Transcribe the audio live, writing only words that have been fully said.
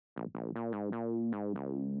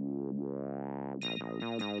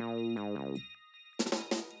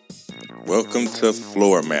Welcome to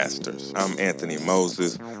Floor Masters. I'm Anthony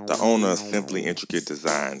Moses, the owner of Simply Intricate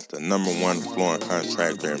Designs, the #1 flooring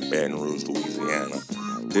contractor in Baton Rouge, Louisiana.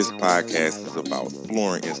 This podcast is about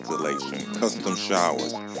flooring installation, custom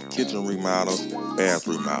showers, kitchen remodels, bath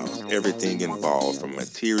remodels, everything involved from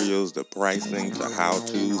materials to pricing to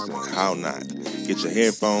how-tos and how not. Get your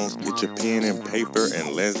headphones, get your pen and paper,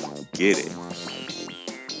 and let's get it.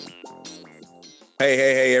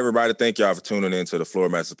 Hey, everybody. Thank y'all for tuning in to the Floor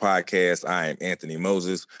Masters Podcast. I am Anthony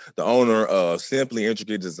Moses, the owner of Simply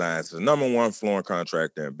Intricate Designs, the #1 flooring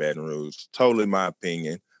contractor in Baton Rouge. Totally my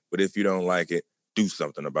opinion, but if you don't like it, do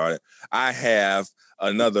something about it. I have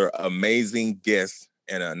another amazing guest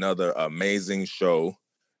and another amazing show.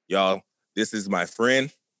 Y'all, this is my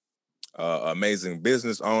friend, amazing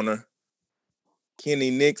business owner,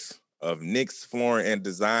 Kenny Nix of Nix Flooring and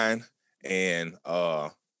Design. And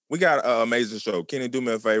we got an amazing show. Kenny, do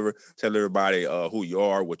me a favor. Tell everybody who you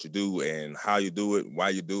are, what you do, and how you do it, why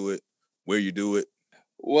you do it, where you do it.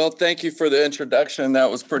 Well, thank you for the introduction.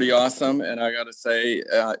 That was pretty awesome. And I got to say,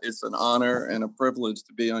 it's an honor and a privilege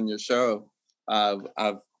to be on your show.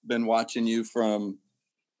 I've been watching you from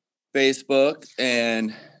Facebook,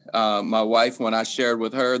 and my wife, when I shared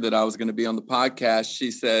with her that I was going to be on the podcast,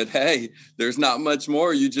 she said, "Hey, there's not much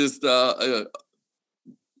more. You just, that's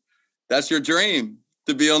your dream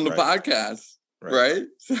to be on the podcast." Right?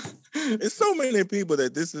 It's so many people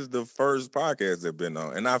that this is the first podcast they've been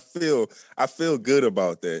on. And I feel good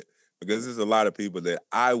about that, because there's a lot of people that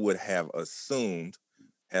I would have assumed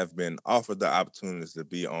have been offered the opportunities to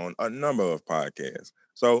be on a number of podcasts.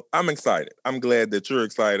 So I'm excited. I'm glad that you're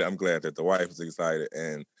excited. I'm glad that the wife is excited.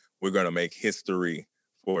 And we're going to make history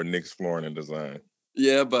for Nix Flooring and Design.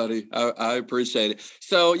 Yeah, buddy. I appreciate it.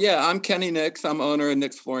 So, yeah, I'm Kenny Nix. I'm owner of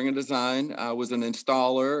Nix Flooring and Design. I was an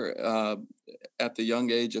installer at the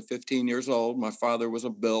young age of 15 years old. My father was a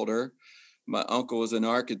builder. My uncle was an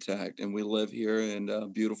architect, and we live here in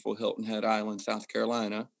beautiful Hilton Head Island, South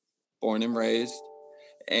Carolina, born and raised.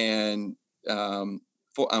 And I'm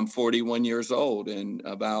 41 years old. And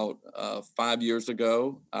about 5 years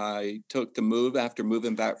ago, I took the move after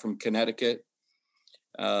moving back from Connecticut.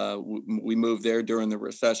 We moved there during the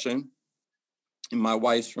recession, and my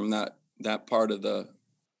wife's from that part of the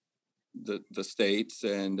states.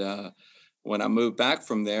 And when I moved back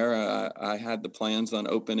from there, I had the plans on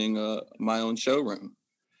opening my own showroom.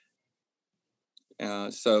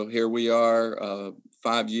 So here we are,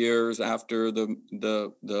 5 years after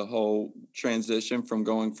the whole transition from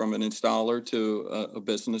going from an installer to a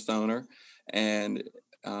business owner, and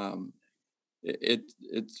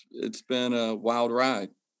it's been a wild ride.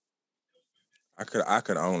 I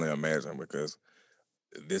could only imagine, because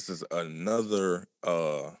this is another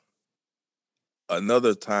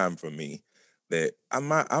time for me that I'm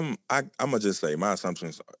gonna just say my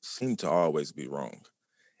assumptions seem to always be wrong,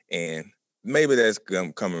 and maybe that's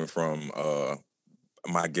coming from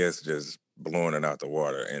my guest just blowing it out the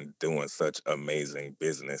water and doing such amazing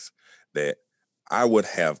business that I would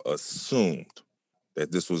have assumed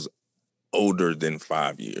that this was older than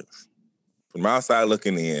 5 years. From outside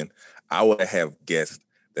looking in, I would have guessed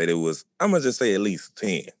that it was, I'm going to just say, at least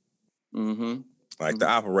 10. Mm-hmm. Like, the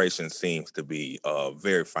operation seems to be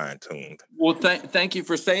very fine-tuned. Well, thank you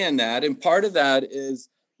for saying that. And part of that is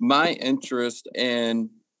my interest in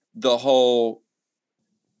the whole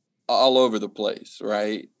all over the place,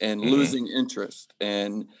 right? And losing interest.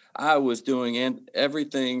 And I was doing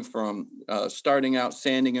everything from starting out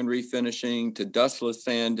sanding and refinishing to dustless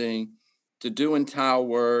sanding to doing tile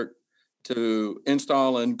work to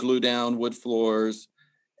install and glue down wood floors.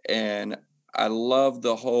 And I love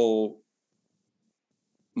the whole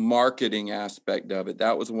marketing aspect of it.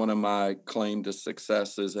 That was one of my claim to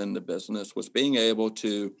successes in the business, was being able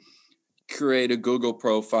to create a Google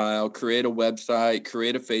profile, create a website,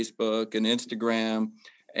 create a Facebook, an Instagram,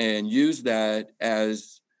 and use that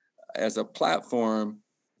as a platform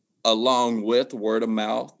along with word of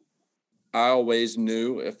mouth. I always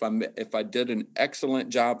knew if I did an excellent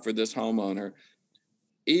job for this homeowner,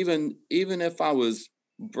 even if I was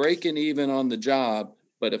breaking even on the job,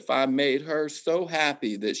 but if I made her so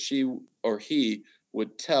happy that she or he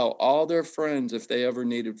would tell all their friends if they ever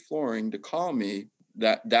needed flooring to call me,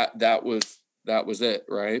 that was it,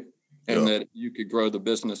 right? And that you could grow the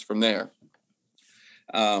business from there.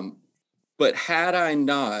 But had I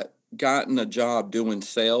not gotten a job doing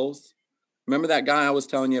sales, remember that guy I was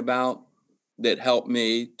telling you about that helped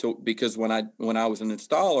me because when I was an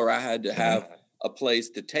installer, I had to have a place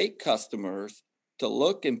to take customers to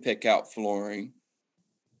look and pick out flooring,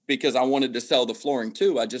 because I wanted to sell the flooring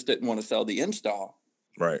too. I just didn't want to sell the install.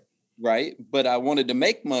 Right. Right. But I wanted to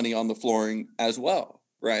make money on the flooring as well.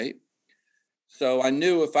 Right. So I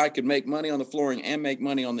knew if I could make money on the flooring and make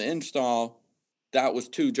money on the install, that was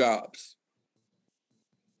 2 jobs.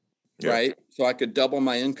 Yeah. Right. So I could double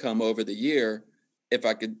my income over the year. If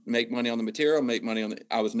I could make money on the material, make money on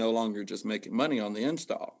I was no longer just making money on the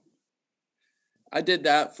install. I did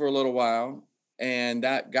that for a little while. And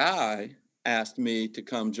that guy asked me to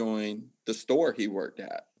come join the store he worked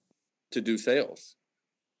at to do sales.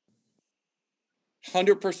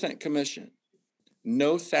 100% commission,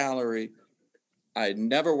 no salary. I had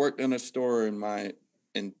never worked in a store in my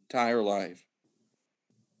entire life.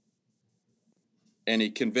 And he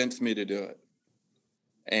convinced me to do it.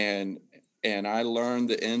 And I learned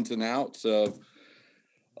the ins and outs of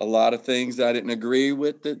a lot of things I didn't agree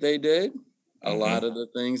with that they did. A lot of the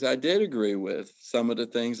things I did agree with. Some of the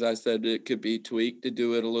things I said it could be tweaked to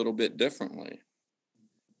do it a little bit differently.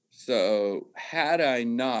 So had I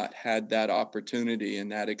not had that opportunity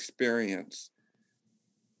and that experience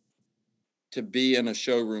to be in a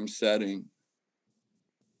showroom setting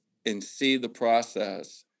and see the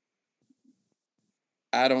process,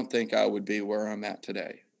 I don't think I would be where I'm at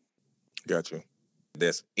today. Gotcha.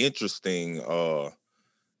 That's interesting,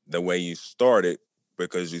 the way you started,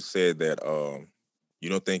 because you said that you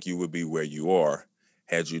don't think you would be where you are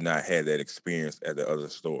had you not had that experience at the other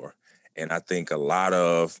store. And I think a lot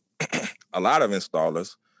of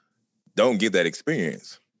installers don't get that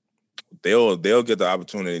experience. They'll get the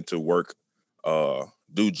opportunity to work,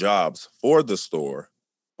 do jobs for the store,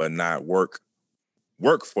 but not work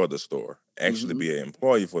for the store. Actually be an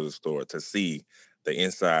employee for the store to see the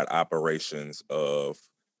inside operations of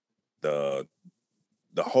the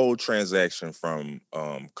whole transaction, from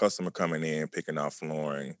customer coming in, picking out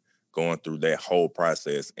flooring, going through that whole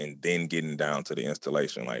process, and then getting down to the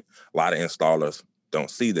installation. Like, a lot of installers don't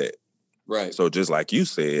see that. Right. So just like you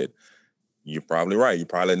said, you're probably right. You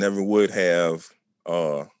probably never would have,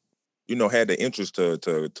 had the interest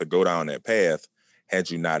to go down that path had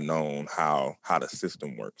you not known how the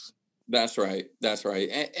system works. That's right. That's right.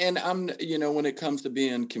 And I'm, when it comes to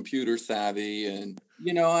being computer savvy and,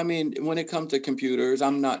 when it comes to computers,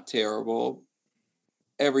 I'm not terrible.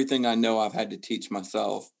 Everything I know, I've had to teach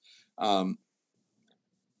myself. I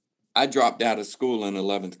dropped out of school in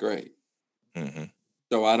 11th grade.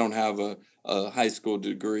 So I don't have a high school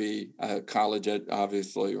degree, college,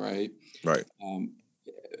 obviously, right? Right.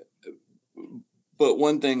 But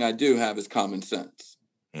one thing I do have is common sense.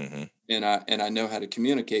 And I know how to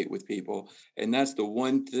communicate with people. And that's the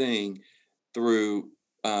one thing through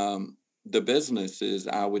the businesses,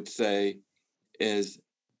 I would say, is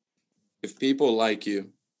if people like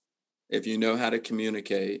you, if you know how to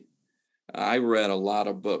communicate. I read a lot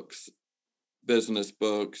of books, business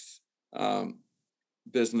books,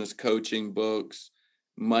 business coaching books,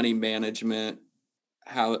 money management,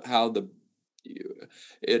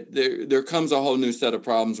 there comes a whole new set of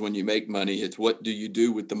problems when you make money. It's what do you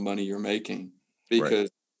do with the money you're making?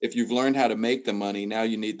 Because if you've learned how to make the money, now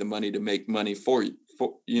you need the money to make money for you.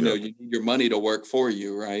 You need your money to work for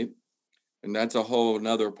you, right? And that's a whole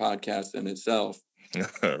nother podcast in itself.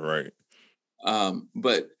 Right.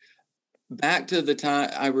 But back to the time,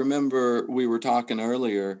 I remember we were talking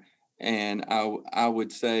earlier, and I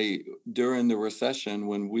would say during the recession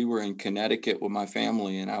when we were in Connecticut with my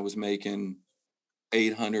family and I was making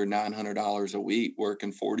 $800, $900 a week,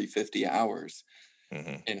 working 40, 50 hours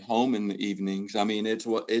and home in the evenings. I mean, it's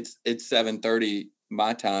 7:30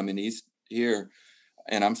 my time and he's here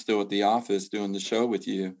and I'm still at the office doing the show with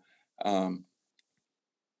you.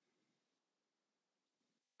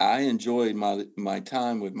 I enjoyed my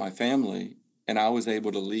time with my family, and I was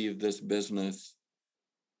able to leave this business.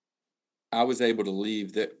 I was able to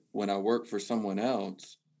leave that when I worked for someone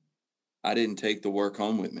else. I didn't take the work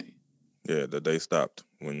home with me. Yeah, the day stopped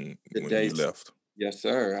when you left. Yes,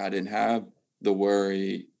 sir. I didn't have the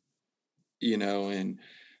worry, and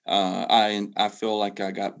I feel like I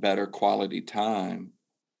got better quality time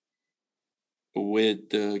with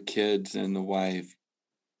the kids and the wife.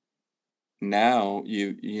 Now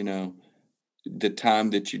the time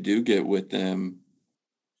that you do get with them,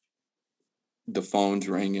 the phone's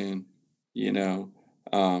ringing,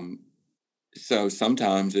 so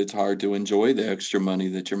sometimes it's hard to enjoy the extra money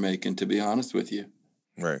that you're making, to be honest with you.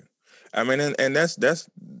 Right. I mean, and that's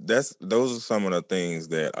those are some of the things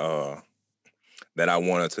that I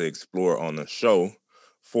wanted to explore on the show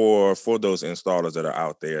for those installers that are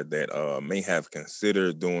out there that may have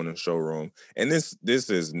considered doing a showroom. And this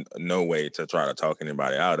is no way to try to talk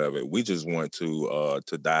anybody out of it. We just want to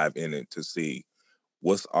dive in it to see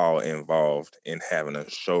what's all involved in having a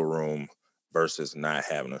showroom versus not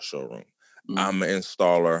having a showroom. I'm an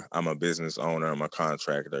installer, I'm a business owner, I'm a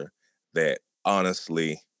contractor that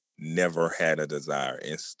honestly never had a desire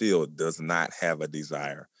and still does not have a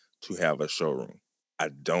desire to have a showroom. I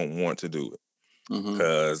don't want to do it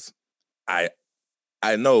because I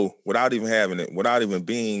know without even having it, without even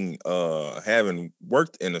being having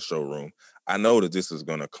worked in the showroom, I know that this is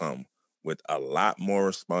gonna come with a lot more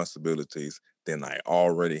responsibilities than I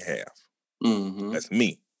already have. That's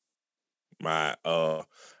me. My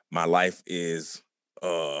life is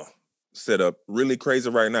set up really crazy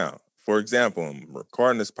right now. For example, I'm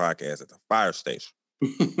recording this podcast at the fire station.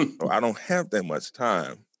 So I don't have that much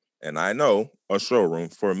time. And I know a showroom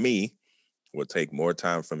for me would take more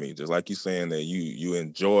time for me. Just like you saying that you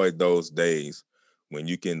enjoyed those days when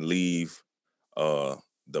you can leave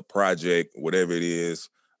the project, whatever it is,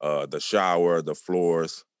 the shower, the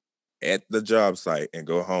floors at the job site and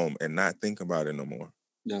go home and not think about it no more.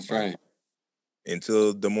 That's right.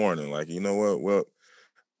 Until the morning. Like, you know what? Well,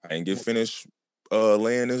 I didn't get finished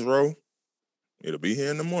laying this row. It'll be here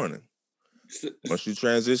in the morning. Once you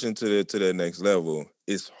transition to the next level,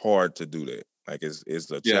 it's hard to do that. Like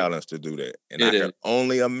it's a challenge to do that. And I can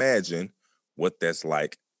only imagine what that's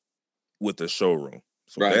like with the showroom.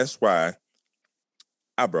 So that's why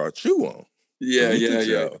I brought you on. Yeah, so you can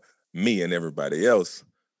tell me and everybody else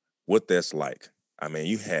what that's like. I mean,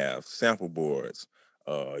 you have sample boards,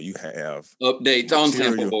 you have updates on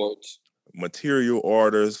sample boards, material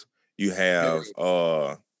orders, you have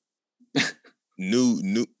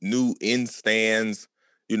new in stands,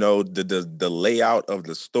 you know, the layout of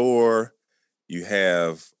the store. You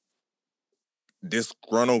have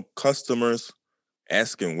disgruntled customers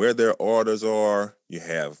asking where their orders are. You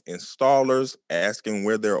have installers asking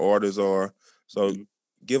where their orders are. So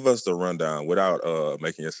give us the rundown without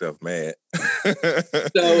making yourself mad.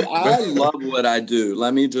 So I love what I do.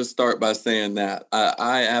 Let me just start by saying that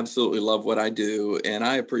I absolutely love what I do. And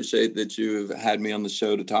I appreciate that you've had me on the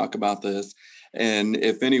show to talk about this. And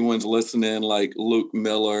if anyone's listening, like Luke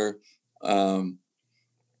Miller,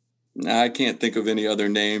 I can't think of any other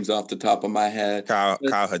names off the top of my head. Kyle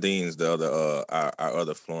Hadeen's the other our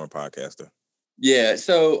other flooring podcaster. Yeah.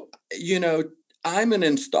 So, you know, I'm an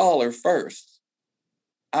installer first.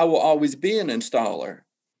 I will always be an installer.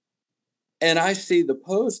 And I see the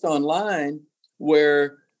post online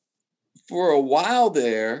where for a while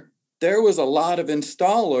there was a lot of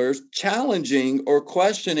installers challenging or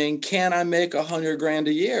questioning, can I make $100,000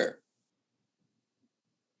 a year?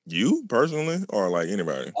 You personally, or like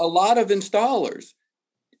anybody? A lot of installers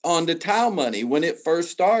on the tile money when it first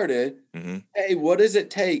started. Hey, what does it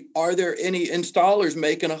take? Are there any installers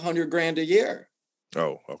making $100,000 a year?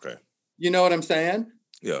 Oh, okay. You know what I'm saying?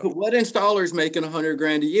 Yeah. But what installer is making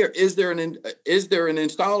 $100,000 a year? Is there an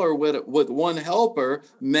installer with one helper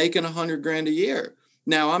making $100,000 a year?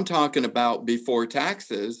 Now I'm talking about before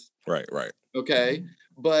taxes. Right. Okay,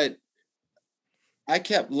 but I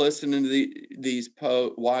kept listening to these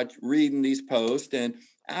reading these posts, and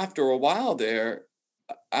after a while there,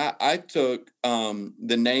 I took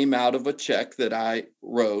the name out of a check that I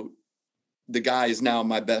wrote. The guy is now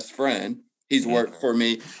my best friend. He's worked for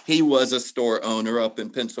me. He was a store owner up in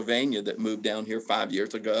Pennsylvania that moved down here 5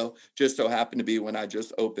 years ago. Just so happened to be when I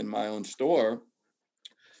just opened my own store.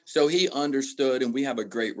 So he understood, and we have a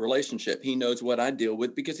great relationship. He knows what I deal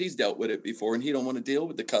with because he's dealt with it before, and he don't want to deal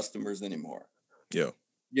with the customers anymore. Yeah.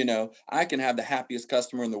 You know, I can have the happiest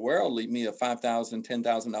customer in the world leave me a $5,000,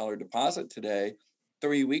 $10,000 deposit today.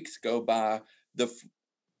 3 weeks go by.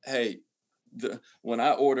 When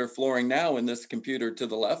I order flooring now in this computer to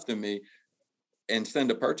the left of me and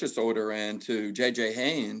send a purchase order in to JJ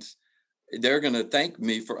Haynes, they're going to thank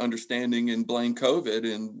me for understanding and blame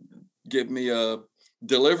COVID and give me a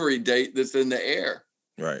delivery date that's in the air.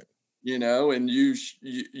 Right. You know, and you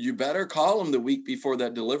better call them the week before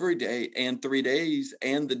that delivery date and 3 days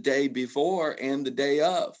and the day before and the day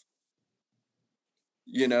of.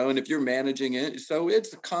 You know, and if you're managing it, so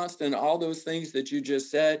it's a constant, all those things that you just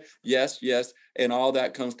said, yes, and all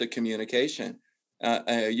that comes to communication.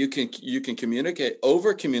 You can communicate,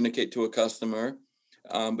 over communicate to a customer,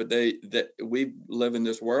 but we live in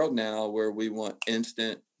this world now where we want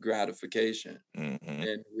instant gratification,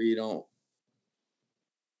 and we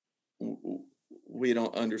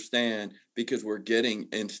don't understand because we're getting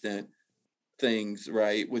instant things,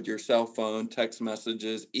 right, with your cell phone, text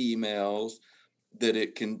messages, emails, that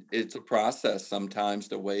it's a process sometimes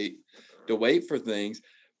to wait for things.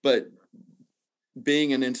 But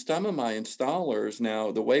being some of my installers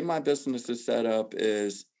now, the way my business is set up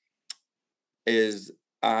is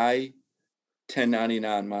I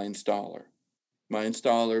 1099 my installer. My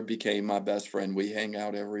installer became my best friend. We hang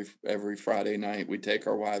out every Friday night. We take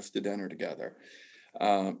our wives to dinner together.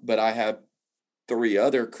 But I have 3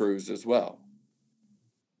 other crews as well.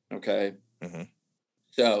 Okay. Mm-hmm.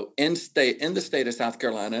 So in the state of South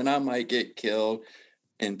Carolina, and I might get killed,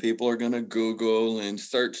 and people are going to Google and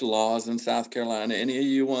search laws in South Carolina. Any of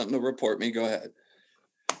you wanting to report me, go ahead.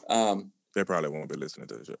 They probably won't be listening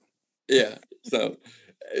to the show. Yeah. So,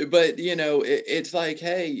 but it's like,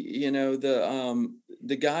 hey,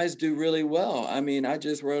 the guys do really well. I mean, I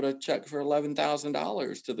just wrote a check for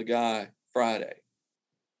 $11,000 to the guy Friday,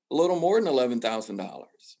 a little more than $11,000.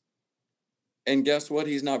 And guess what?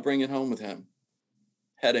 He's not bringing home with him.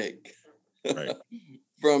 Headache Right.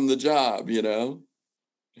 from the job.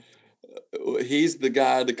 He's the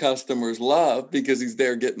guy the customers love because he's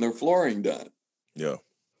there getting their flooring done. Yeah.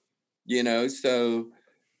 So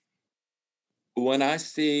when I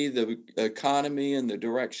see the economy and the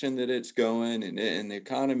direction that it's going, and the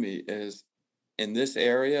economy is in this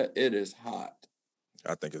area, it is hot.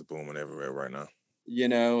 I think it's booming everywhere right now.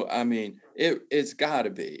 I mean, it's got to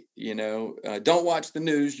be. Don't watch the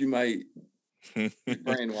news. You might be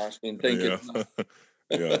brainwashed and think it's not.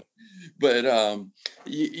 Yeah. But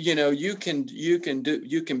you can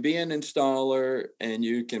be an installer and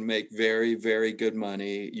you can make very, very good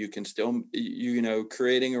money. You can still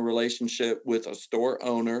creating a relationship with a store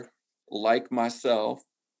owner like myself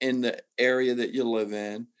in the area that you live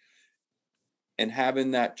in, and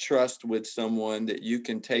having that trust with someone that you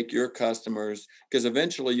can take your customers, because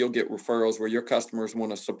eventually you'll get referrals where your customers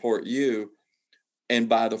want to support you and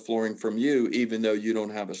buy the flooring from you even though you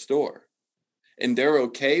don't have a store. And they're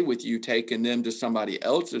okay with you taking them to somebody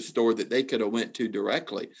else's store that they could have went to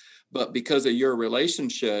directly. But because of your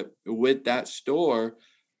relationship with that store,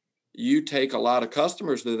 you take a lot of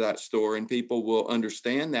customers to that store, and people will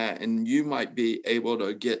understand that. And you might be able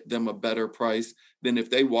to get them a better price than if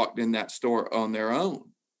they walked in that store on their own.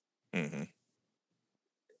 Mm-hmm.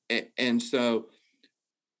 And so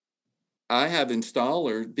I have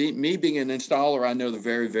installers, me being an installer, I know the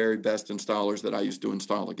very, very best installers that I used to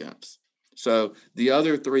install against. So the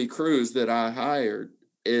other 3 crews that I hired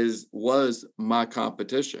was my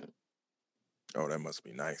competition. Oh, that must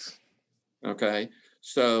be nice. Okay.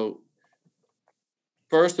 So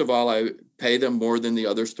first of all, I pay them more than the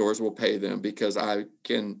other stores will pay them because I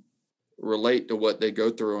can relate to what they go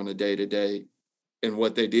through on a day-to-day and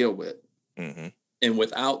what they deal with. Mm-hmm.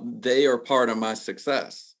 And they are part of my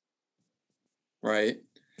success. Right.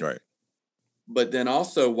 Right. But then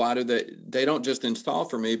also, why do they don't just install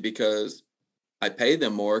for me because I pay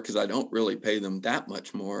them more, because I don't really pay them that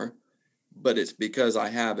much more, but it's because I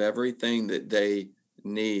have everything that they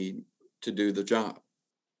need to do the job.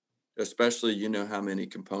 Especially, how many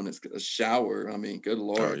components, a shower. I mean, good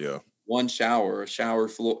Lord. Oh, yeah. One shower, a shower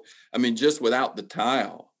floor. I mean, just without the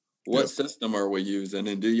tile, what system are we using?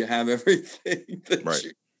 And do you have everything that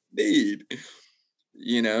you need?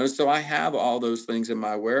 So I have all those things in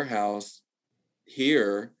my warehouse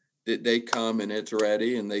here that they come and it's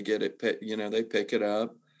ready and they get it, they pick it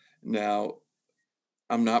up. Now,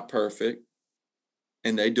 I'm not perfect,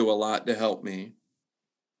 and they do a lot to help me,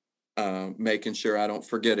 making sure I don't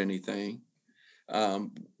forget anything.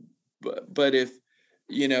 But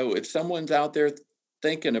if someone's out there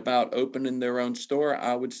thinking about opening their own store,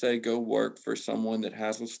 I would say go work for someone that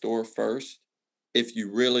has a store first. If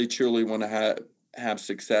you really truly want to have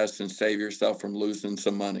success and save yourself from losing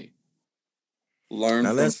some money, learn now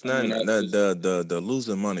from let's not someone else's. the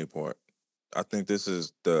losing money part. I think this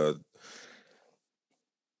is the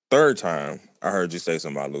 3rd time I heard you say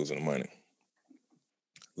something about losing money.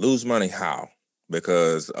 Lose money how?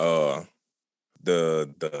 Because the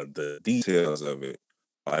details of it,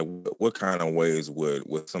 like what kind of ways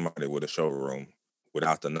would somebody with a showroom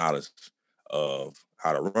without the knowledge of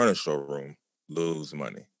how to run a showroom lose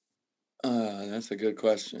money? That's a good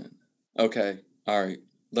question. Okay. All right.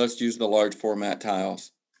 Let's use the large format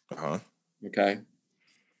tiles. Uh-huh. Okay.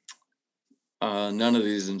 None of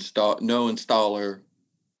these no installer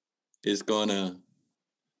is going to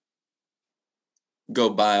go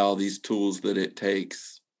buy all these tools that it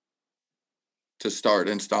takes to start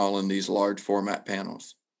installing these large format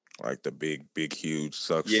panels. Like the big, huge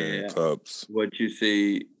suction cups. What you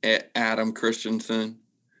see at Adam Christensen.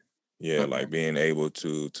 Yeah, like being able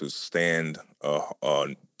to stand a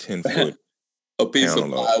 10-foot a piece of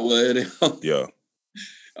plywood. Yeah.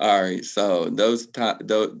 All right. So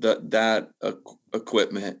that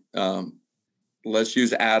equipment. Let's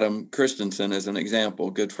use Adam Christensen as an example.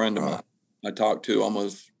 Good friend of mine. I talk to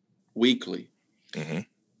almost weekly.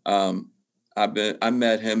 Mm-hmm. I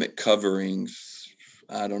met him at Coverings,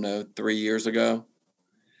 I don't know, 3 years ago.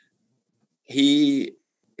 he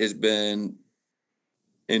has been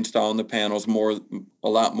installing the panels a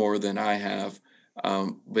lot more than I have.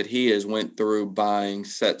 But he has went through buying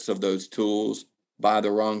sets of those tools, buy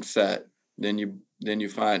the wrong set, then you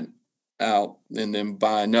find out, and then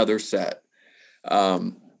buy another set.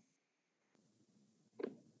 I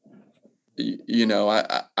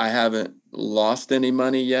haven't lost any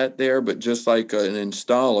money yet there, but just like an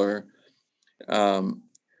installer,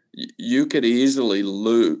 you could easily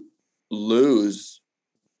lose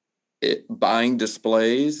it buying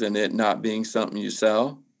displays and it not being something you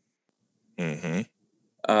sell. Mm-hmm.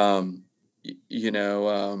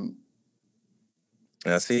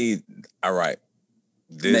 Now see, all right.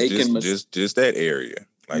 Just that area.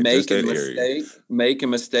 Like just that area. Making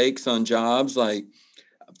mistakes on jobs. Like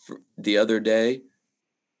the other day,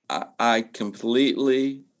 I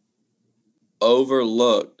completely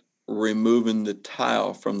overlooked removing the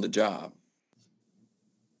tile from the job.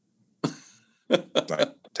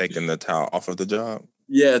 Like taking the tile off of the job?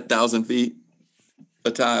 Yeah, 1,000 feet. A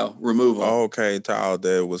tile removal. Oh, okay, tile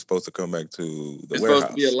that was supposed to come back to the it's warehouse.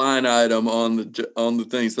 Supposed to be a line item on the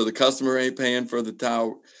thing, so the customer ain't paying for the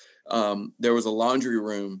tile. There was a laundry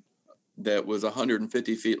room that was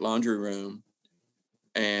 150 feet laundry room,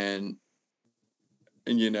 and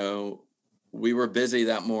we were busy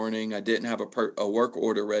that morning. I didn't have a work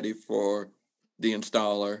order ready for the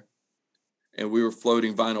installer, and we were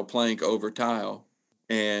floating vinyl plank over tile,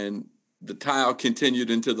 and the tile continued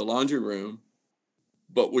into the laundry room,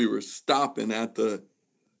 but we were stopping at the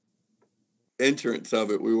entrance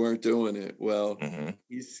of it. We weren't doing it. Well,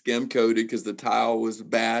 He skim coated because the tile was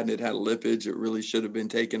bad and it had lippage. It really should have been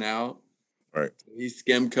taken out. Right. He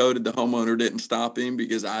skim coated. The homeowner didn't stop him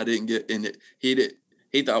because I didn't get in it. He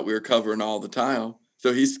thought we were covering all the tile.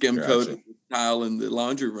 So he skim coated the tile in the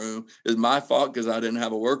laundry room. It's my fault because I didn't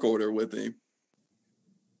have a work order with him.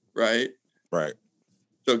 Right. Right.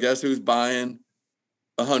 So guess who's buying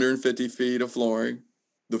 150 feet of flooring,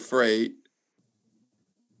 the freight,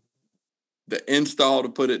 the install to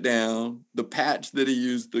put it down, the patch that he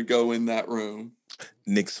used to go in that room.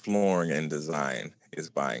 Nick's Flooring and Design is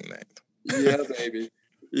buying that. Yeah, baby.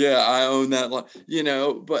 Yeah, I own that.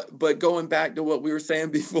 But going back to what we were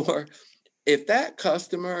saying before, if that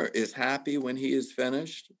customer is happy when he is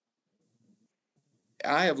finished,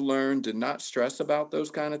 I have learned to not stress about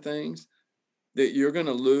those kind of things. That you're going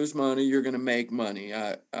to lose money, you're going to make money.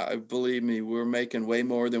 I believe me, we're making way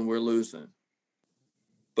more than we're losing.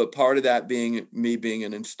 But part of that being me being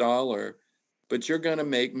an installer, but you're going to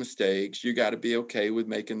make mistakes. You got to be okay with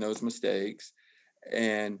making those mistakes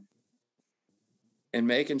and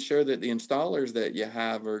making sure that the installers that you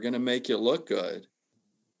have are going to make you look good,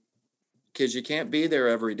 because you can't be there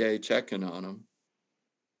every day checking on them,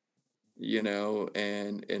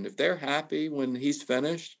 and if they're happy when he's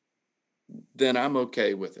finished, then I'm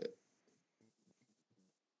okay with it.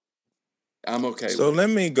 I'm okay. So let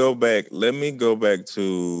me go back to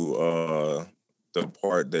the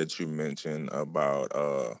part that you mentioned about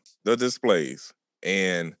the displays.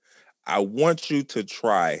 And I want you to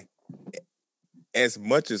try as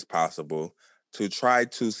much as possible to try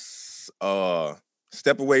to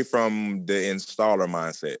step away from the installer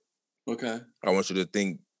mindset. Okay. I want you to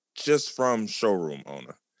think just from showroom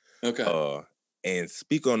owner. Okay. And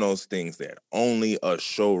speak on those things that only a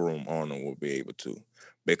showroom owner will be able to.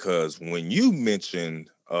 Because when you mentioned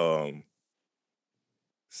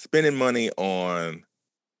spending money on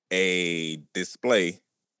a display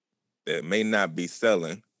that may not be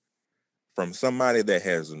selling from somebody that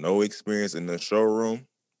has no experience in the showroom,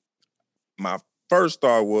 my first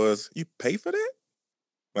thought was, you pay for that?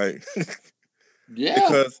 Like, yeah.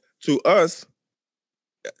 Because to us,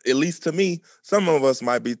 at least to me, some of us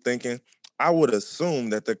might be thinking, I would assume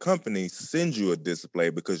that the company sends you a display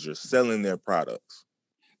because you're selling their products.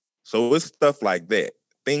 So it's stuff like that,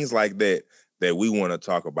 things like that we want to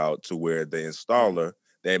talk about, to where the installer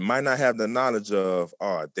that might not have the knowledge of,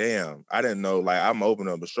 oh, damn, I didn't know, like, I'm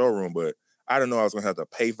opening up a showroom, but I didn't know I was going to have to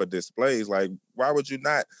pay for displays. Like, why would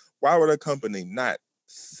a company not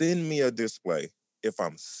send me a display if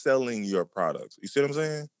I'm selling your products? You see what I'm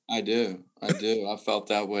saying? I do. I felt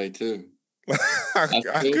that way too. I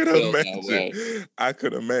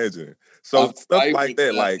could imagine. So stuff like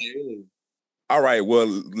that, like, daily. All right, well,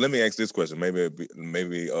 let me ask this question. Maybe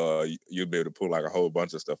you'll be able to pull like a whole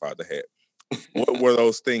bunch of stuff out the hat. What were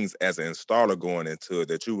those things as an installer going into it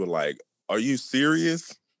that you were like, are you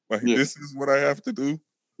serious? Like, this is what I have to do?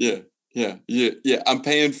 Yeah. I'm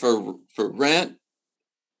paying for rent.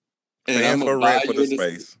 And I'm for rent for the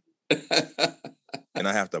space. And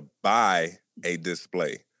I have to buy a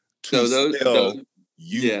display to sell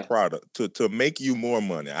you product to make you more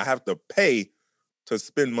money. I have to pay to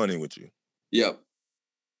spend money with you. Yep.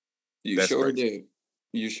 You sure do.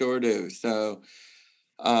 You sure do. So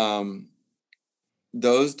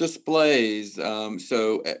those displays,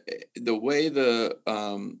 so the way the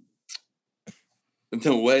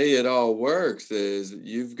way it all works is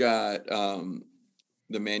you've got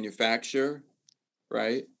the manufacturer,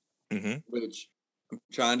 right? Mm-hmm. Which I'm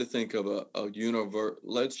trying to think of a universe.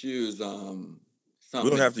 Let's use something. We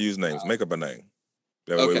don't have to use names. Make up a name.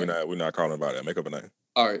 That way we're not calling about it. Make up a name.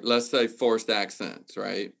 All right, let's say Forced Accents,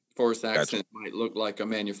 right? Forced Accents might look like a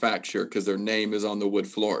manufacturer because their name is on the wood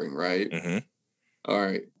flooring, right? Mm-hmm. All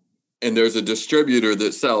right. And there's a distributor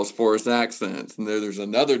that sells Forced Accents, and there's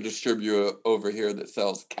another distributor over here that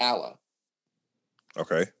sells Cala.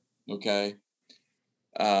 Okay.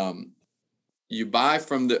 You buy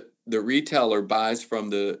from the retailer buys from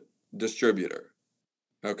the distributor.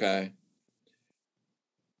 Okay.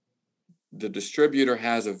 The distributor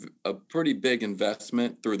has a pretty big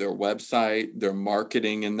investment through their website, their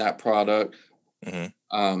marketing in that product,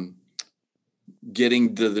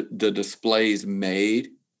 getting the displays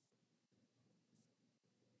made,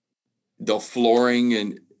 the flooring.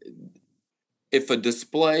 And if a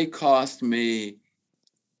display cost me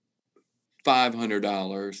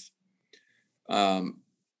 $500,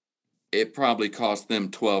 it probably cost them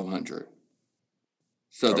 $1,200.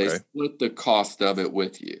 So they split the cost of it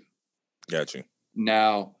with you. Got you.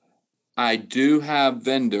 Now, I do have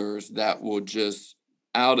vendors that will just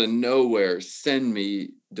out of nowhere send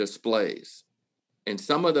me displays. And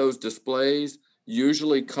some of those displays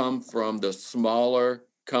usually come from the smaller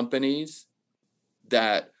companies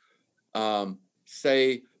that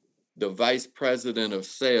say the vice president of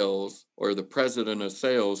sales or the president of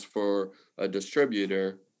sales for a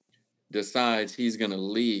distributor decides he's going to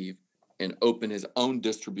leave and open his own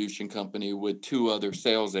distribution company with 2 other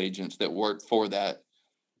sales agents that work for that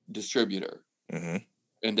distributor. Mm-hmm.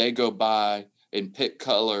 And they go by and pick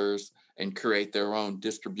colors and create their own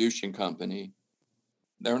distribution company.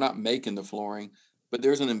 They're not making the flooring, but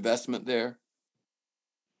there's an investment there.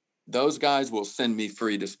 Those guys will send me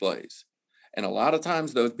free displays. And a lot of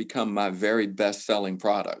times those become my very best selling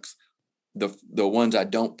products, the ones I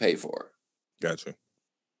don't pay for. Gotcha.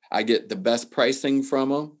 I get the best pricing from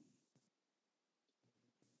them,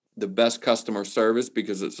 the best customer service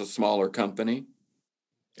because it's a smaller company.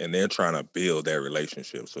 And they're trying to build that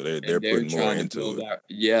relationship. So they're putting more into it.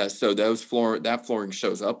 Yeah. So that flooring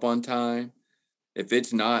shows up on time. If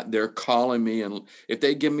it's not, they're calling me. And if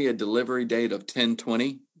they give me a delivery date of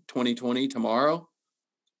 2020 tomorrow,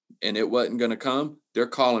 and it wasn't going to come, they're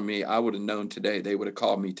calling me. I would have known today. They would have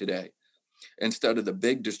called me today. Instead of the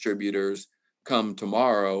big distributors come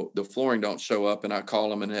tomorrow, the flooring don't show up, and I call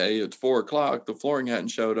them and, hey, it's 4:00. The flooring hadn't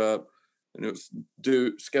showed up, and it was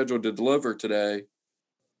scheduled to deliver today.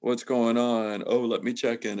 What's going on? Oh, let me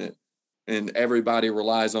check in it. And everybody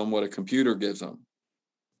relies on what a computer gives them.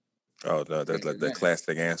 Oh, no, that's like the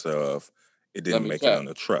classic answer of it didn't make it on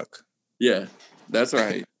the truck. Yeah, that's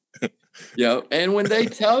right. Yeah. And when they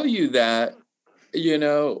tell you that,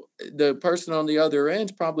 the person on the other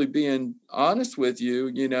end's probably being honest with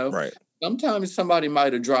you, Right. Sometimes somebody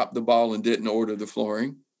might have dropped the ball and didn't order the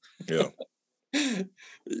flooring. Yeah.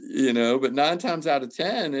 But 9 times out of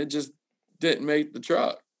 10, it just didn't make the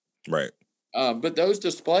truck. Right. But those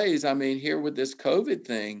displays, I mean, here with this COVID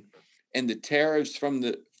thing and the tariffs from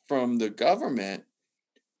the government,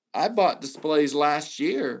 I bought displays last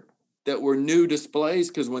year that were new displays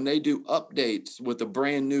because when they do updates with a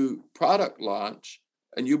brand new product launch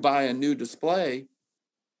and you buy a new display,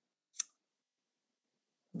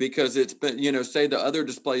 because it's been, say the other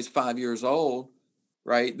display is 5 years old,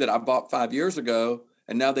 right, that I bought 5 years ago,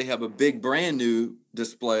 and now they have a big brand new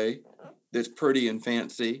display that's pretty and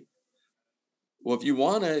fancy. Well, if you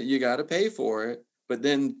want it, you got to pay for it. But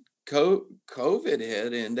then COVID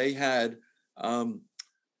hit, and they had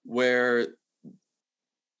where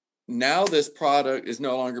now this product is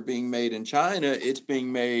no longer being made in China, it's being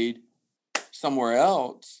made somewhere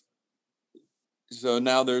else. So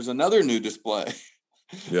now there's another new display.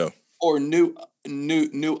 Yeah. Or new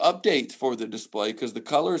updates for the display because the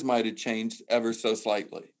colors might have changed ever so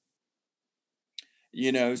slightly.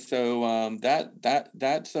 So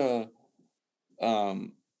that's a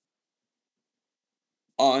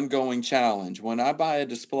ongoing challenge. When I buy a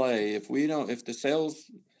display, if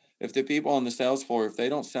the people on the sales floor, if they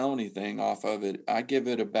don't sell anything off of it, I give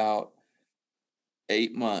it about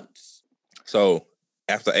 8 months. So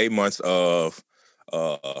after 8 months of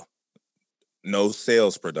no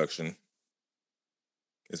sales production,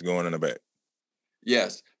 it's going in the back.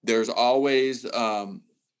 Yes, there's always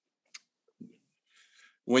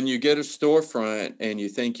when you get a storefront and you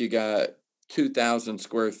think you got 2,000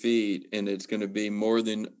 square feet and it's going to be more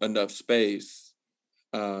than enough space,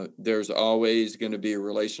 there's always going to be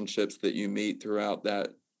relationships that you meet throughout that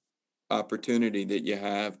opportunity that you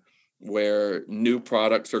have, where new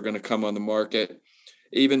products are going to come on the market.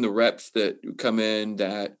 Even the reps that come in,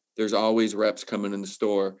 that there's always reps coming in the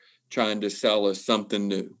store trying to sell us something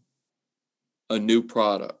new, a new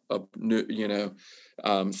product, a new,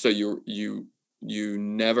 so you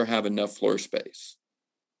never have enough floor space.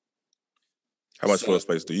 How much floor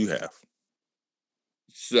space do you have?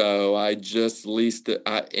 So I just leased it.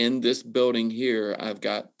 In this building here, I've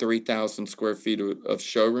got 3,000 square feet of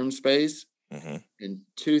showroom space and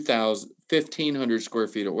 1,500 square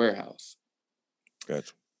feet of warehouse.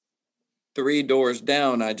 Gotcha. 3 doors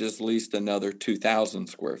down, I just leased another 2,000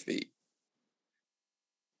 square feet.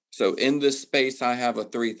 So in this space, I have a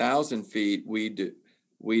 3,000 feet. We do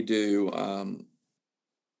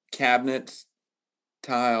cabinets,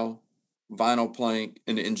 tile, vinyl plank,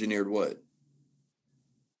 and engineered wood.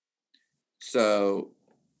 So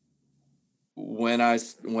when I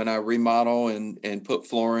remodel and put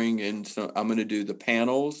flooring in, so I'm going to do the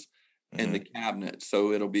panels and the cabinets.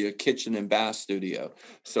 So it'll be a kitchen and bath studio.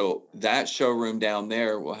 So that showroom down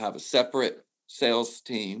there will have a separate sales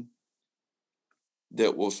team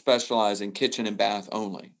that will specialize in kitchen and bath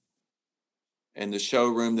only. And the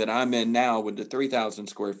showroom that I'm in now with the 3,000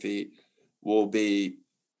 square feet will be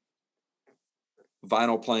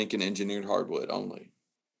vinyl plank and engineered hardwood only.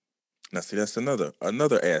 Now, see, that's another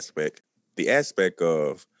aspect. The aspect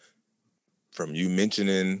of, from you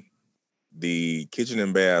mentioning the kitchen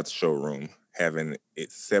and bath showroom having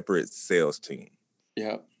its separate sales team.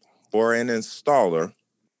 Yeah. For an installer,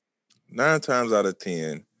 9 times out of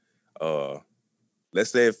 10,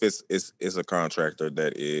 let's say if it's a contractor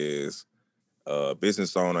that is a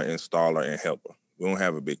business owner, installer, and helper. We don't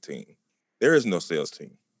have a big team. There is no sales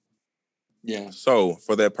team. Yeah. So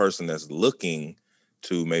for that person that's looking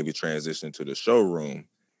to maybe transition to the showroom,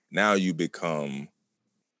 now you become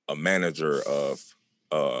a manager of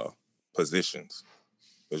positions.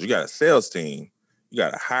 Because you got a sales team, you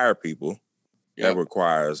got to hire people. That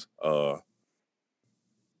requires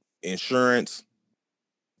insurance,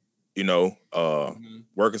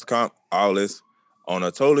 workers' comp, all this on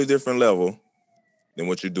a totally different level than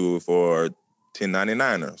what you do for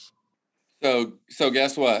 1099ers. So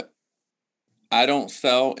guess what? I don't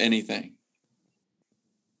sell anything.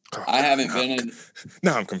 I haven't been in.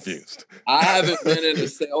 Now I'm confused. I haven't been in a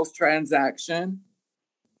sales transaction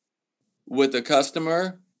with a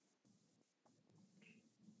customer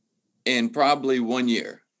in probably 1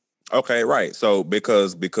 year. Okay, right. So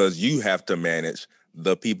because you have to manage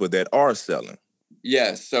the people that are selling.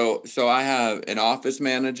 Yes. So I have an office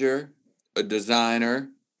manager, a designer,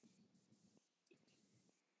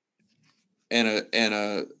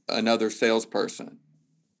 and another salesperson.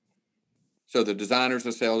 So the designer's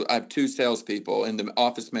a sales. I have 2 salespeople, and the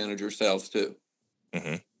office manager sells too.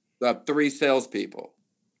 So I have 3 salespeople,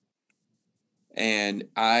 and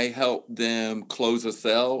I help them close a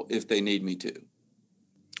sale if they need me to.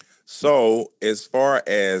 So as far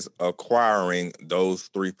as acquiring those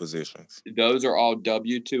 3 positions, those are all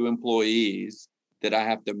W-2 employees that I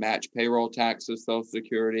have to match payroll taxes, Social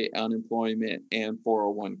Security, unemployment, and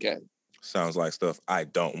 401k. Sounds like stuff I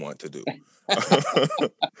don't want to do.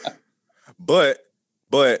 But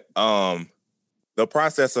the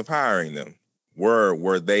process of hiring them,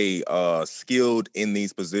 were they skilled in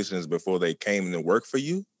these positions before they came to work for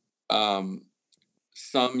you?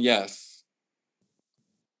 Some, yes.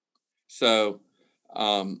 So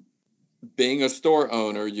being a store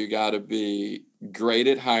owner, you got to be great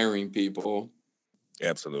at hiring people.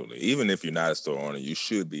 Absolutely. Even if you're not a store owner, you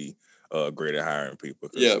should be great at hiring people,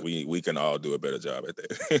 because we can all do a better job at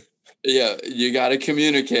that. Yeah, you got to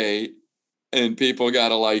communicate, and people got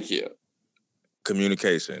to like you.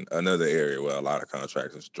 Communication, another area where a lot of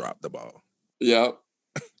contractors drop the ball. Yep.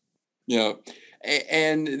 Yeah.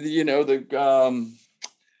 And the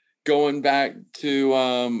going back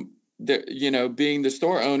to being the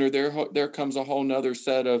store owner, there comes a whole nother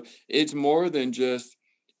set of, it's more than just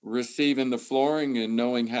receiving the flooring and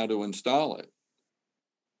knowing how to install it.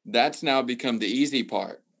 That's now become the easy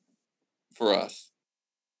part for us.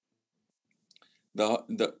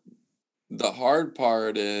 The hard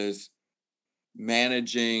part is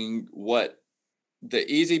managing what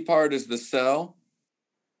the easy part is the sell.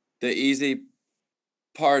 The easy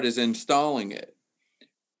part is installing it.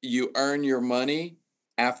 You earn your money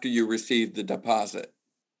after you receive the deposit.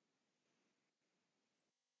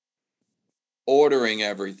 Ordering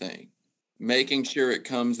everything, making sure it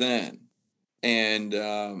comes in, and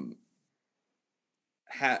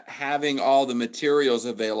having all the materials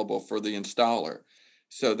available for the installer.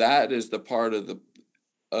 So that is the part of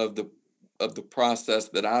the process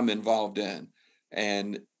that I'm involved in,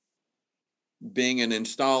 and being an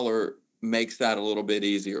installer makes that a little bit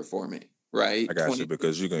easier for me, I right? got you,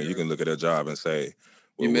 because you can look at a job and say,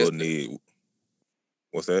 You well, we'll missed it. need,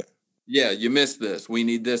 what's that? Yeah, you missed this. We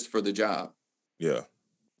need this for the job. Yeah.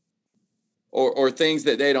 Or things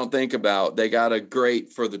that they don't think about. They got a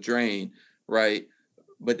grate for the drain, right?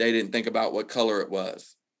 But they didn't think about what color it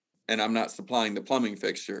was. And I'm not supplying the plumbing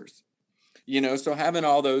fixtures. So having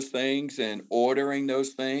all those things and ordering those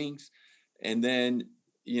things, and then,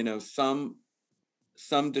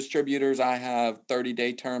 some distributors I have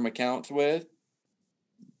 30-day term accounts with,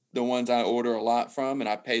 the ones I order a lot from, and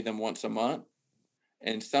I pay them once a month.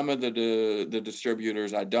 And some of the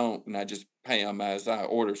distributors I don't, and I just pay them as I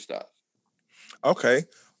order stuff. Okay.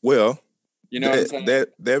 Well, You know what I'm saying?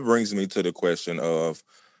 that brings me to the question of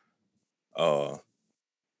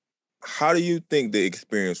how do you think the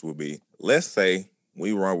experience will be? Let's say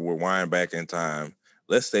we're rewind back in time.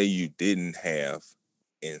 Let's say you didn't have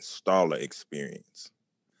installer experience.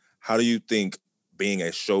 How do you think being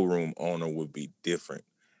a showroom owner would be different?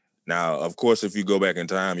 Now, of course, if you go back in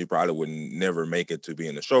time, you probably would never make it to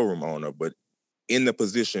being a showroom owner. But in the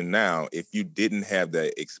position now, if you didn't have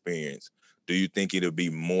that experience, do you think it'll be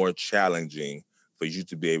more challenging for you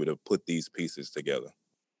to be able to put these pieces together?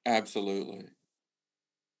 Absolutely.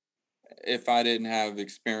 If I didn't have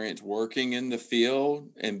experience working in the field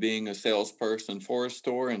and being a salesperson for a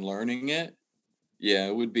store and learning it, yeah,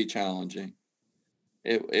 it would be challenging.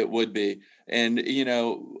 It would be. And,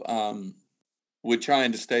 with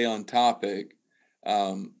trying to stay on topic,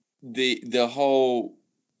 the whole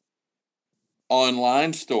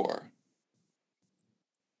online store,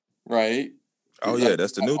 right? Oh Like yeah,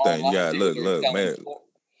 that's the you have new thing. You online got dealers look, selling man, floor.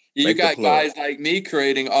 You make the got plug. guys like me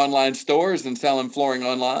creating online stores and selling flooring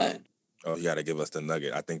online. Oh, you got to give us the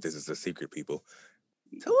nugget. I think this is a secret, people.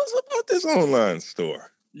 Tell us about this online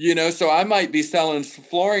store. So I might be selling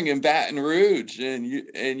flooring in Baton Rouge, and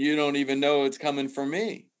you don't even know it's coming from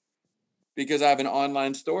me, because I have an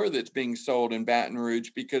online store that's being sold in Baton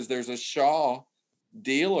Rouge, because there's a Shaw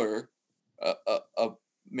dealer, a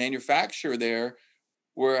manufacturer there,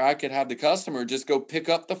 where I could have the customer just go pick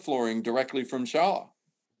up the flooring directly from Shaw.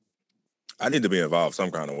 I need to be involved some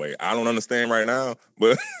kind of way. I don't understand right now,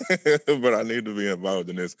 but but I need to be involved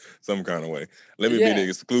in this some kind of way. Let me be the Yeah,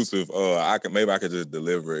 exclusive. I could just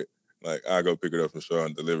deliver it. Like I go pick it up from Shaw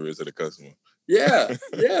and deliver it to the customer. yeah.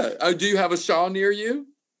 Do you have a Shaw near you?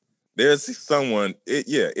 There's someone.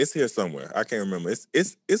 It's here somewhere. I can't remember.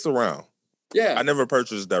 It's around. Yeah, I never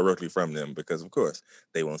purchased directly from them because, of course,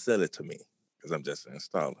 they won't sell it to me because I'm just an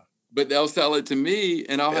installer. but they'll sell it to me,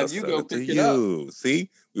 and I'll They'll have you sell go it to pick it up. you. See,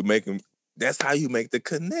 we make them. That's how you make the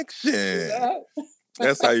connection. Yeah.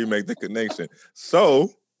 That's how you make the connection. So,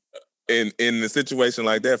 in a situation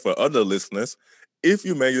like that, for other listeners, if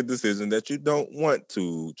you make a decision that you don't want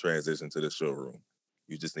to transition to the showroom,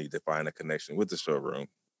 you just need to find a connection with the showroom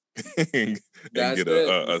and That's get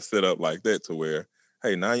it. a setup like that to where,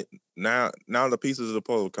 hey, now the pieces of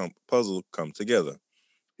the puzzle come together.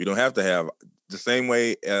 You don't have to have the same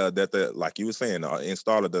way that like you were saying, the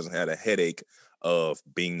installer doesn't have a headache of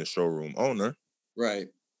being the showroom owner. Right.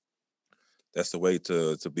 That's the way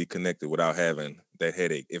to be connected without having that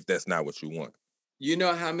headache, if that's not what you want. You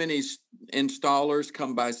know how many installers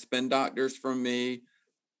come by spin doctors from me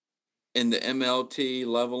in the MLT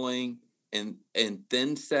leveling and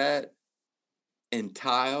thin set and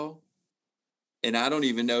tile, and I don't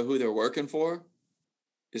even know who they're working for?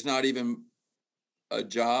 It's not even a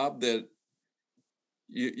job that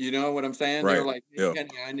you know what I'm saying? They're Right. like, hey, Yeah.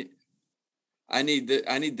 Kenny, I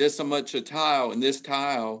need this so much a tile and this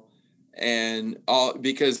tile, and all,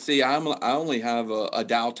 because see, I only have a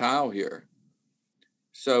Dow tile here.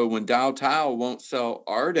 So when Dow Tile won't sell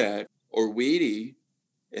Ardex or Weedy,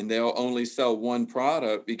 and they'll only sell one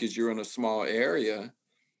product because you're in a small area,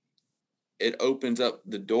 it opens up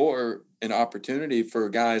the door, an opportunity for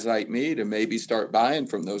guys like me to maybe start buying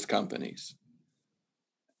from those companies.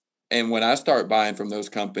 And when I start buying from those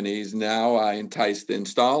companies, now I entice the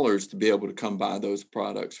installers to be able to come buy those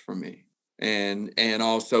products from me, and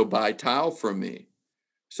also buy tile from me.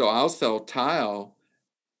 So I'll sell tile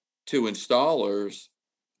to installers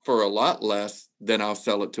for a lot less than I'll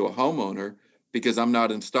sell it to a homeowner, because I'm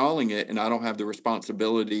not installing it and I don't have the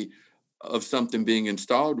responsibility of something being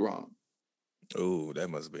installed wrong. Oh, that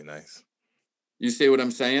must be nice. You see what I'm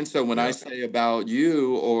saying? So when I Yeah. say about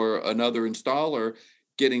you or another installer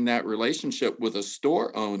getting that relationship with a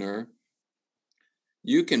store owner,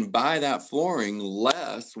 you can buy that flooring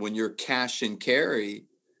less when you're cash and carry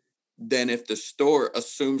than if the store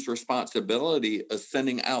assumes responsibility of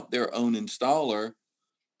sending out their own installer,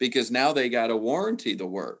 because now they got to warranty the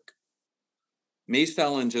work. Me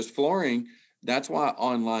selling just flooring, that's why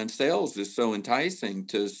online sales is so enticing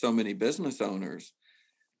to so many business owners,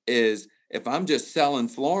 is if I'm just selling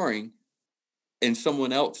flooring and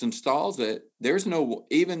someone else installs it, there's no,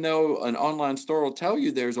 even though an online store will tell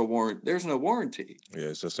you there's no warranty. Yeah,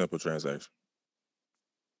 it's a simple transaction.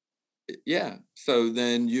 Yeah. So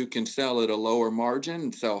then you can sell at a lower margin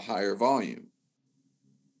and sell higher volume.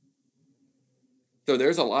 So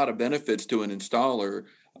there's a lot of benefits to an installer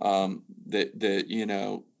that, you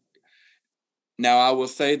know. Now I will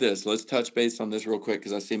say this, let's touch base on this real quick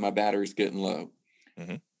because I see my battery's getting low.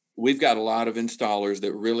 Mm-hmm. We've got a lot of installers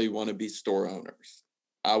that really want to be store owners.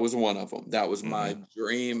 I was one of them. That was my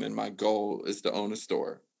dream and my goal, is to own a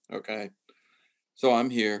store. Okay. So I'm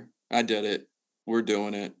here. I did it. We're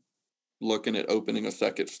doing it. Looking at opening a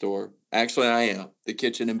second store. Actually, I am. The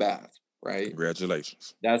kitchen and bath, right?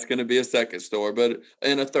 Congratulations. That's going to be a second store, but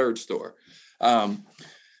in a third store.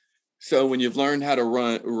 So when you've learned how to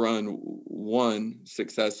run one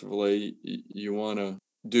successfully, you want to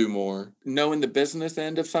do more. Knowing the business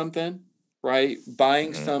end of something, right?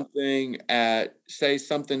 Buying something at, say,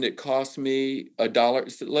 something that cost me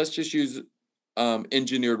 $1. So let's just use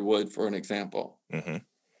engineered wood for an example.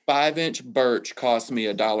 5-inch birch cost me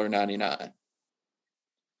 $1.99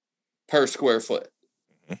 per square foot.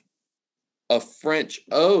 A French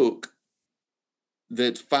oak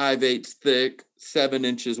that's 5/8 thick, 7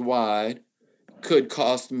 inches wide, could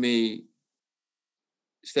cost me,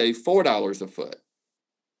 say, $4 a foot.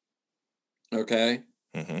 Okay.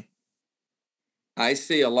 I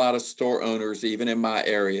see a lot of store owners, even in my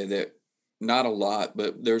area, that, not a lot,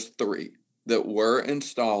 but there's 3 that were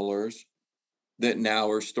installers that now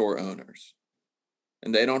are store owners,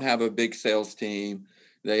 and they don't have a big sales team.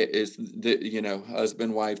 It's the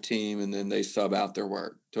husband wife team, and then they sub out their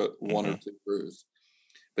work to 1 or 2 crews.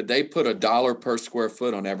 But they put $1 per square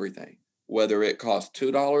foot on everything, whether it costs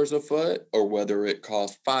 $2 a foot or whether it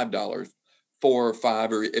costs $5, $4 or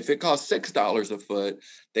 $5, or if it costs $6 a foot,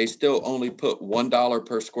 they still only put $1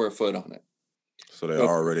 per square foot on it. So they're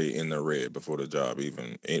already in the red before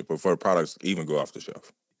the products even go off the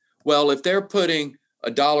shelf. Well, if they're putting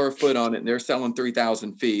 $1 a foot on it and they're selling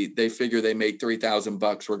 3,000 feet, they figure they made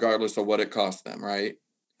 $3,000 regardless of what it cost them, right?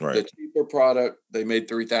 Right. The cheaper product, they made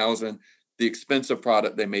 3,000. The expensive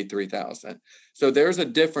product, they made 3,000. So there's a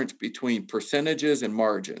difference between percentages and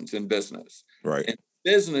margins in business. Right. In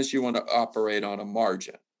business, you want to operate on a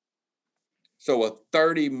margin. So a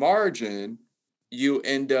 30 margin, you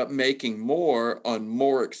end up making more on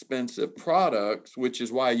more expensive products, which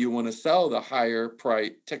is why you want to sell the higher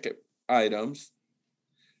price ticket items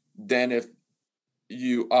than if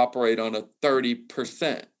you operate on a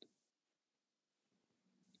 30%.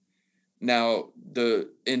 Now,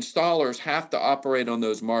 the installers have to operate on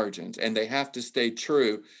those margins, and they have to stay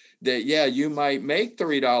true that, yeah, you might make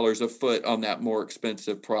 $3 a foot on that more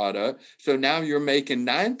expensive product. So now you're making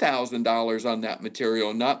 $9,000 on that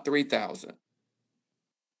material, not $3,000.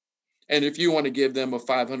 And if you want to give them a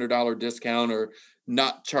 $500 discount or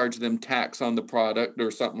not charge them tax on the product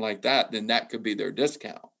or something like that, then that could be their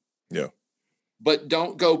discount. Yeah. But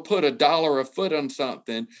don't go put $1 a foot on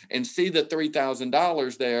something and see the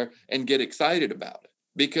 $3,000 there and get excited about it.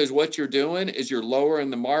 Because what you're doing is you're lowering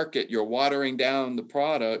the market, you're watering down the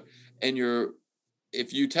product, and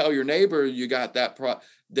if you tell your neighbor you got that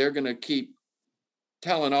they're going to keep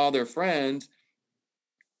telling all their friends,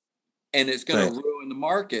 and it's going to ruin the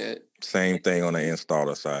market. Same thing on the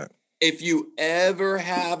installer side. If you ever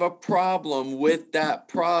have a problem with that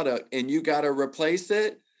product and you got to replace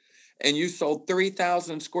it, and you sold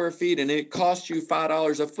 3,000 square feet and it cost you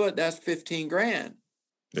 $5 a foot, that's $15,000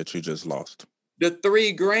 that you just lost. The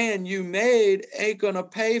 $3,000 you made ain't going to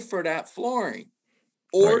pay for that flooring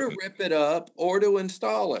or to rip it up or to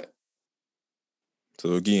install it.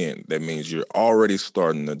 So again, that means you're already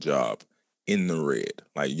starting the job in the red.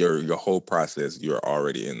 Like your whole process, you're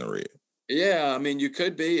already in the red. Yeah, I mean, you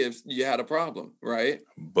could be if you had a problem, right?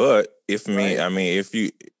 But if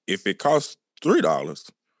it costs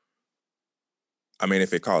 $3,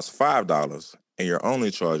 if it costs $5 and you're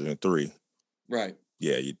only charging $3, right?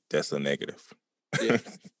 Yeah, that's a negative. Yeah.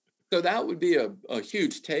 So that would be a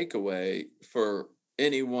huge takeaway for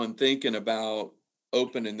anyone thinking about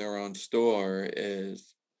opening their own store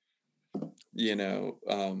is,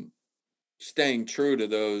 staying true to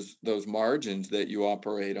those margins that you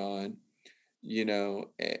operate on.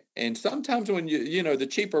 And sometimes when the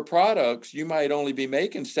cheaper products, you might only be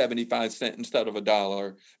making 75 cents instead of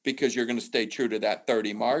 $1 because you're going to stay true to that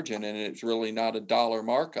 30 margin, and it's really not $1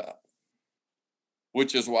 markup,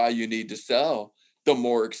 which is why you need to sell the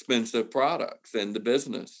more expensive products in the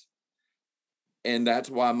business. And that's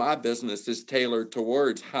why my business is tailored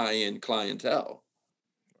towards high-end clientele.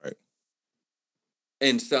 Right.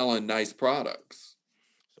 And selling nice products.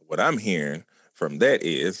 So what I'm hearing from that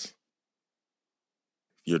is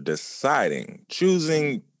you're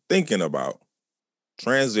thinking about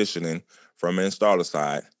transitioning from installer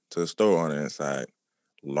side to the store owner side.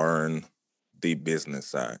 Learn the business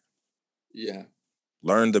side. Yeah.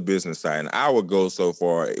 Learn the business side. And I would go so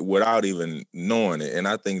far without even knowing it. And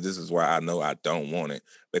I think this is why I know I don't want it,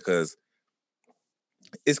 because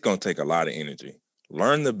it's going to take a lot of energy.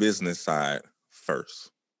 Learn the business side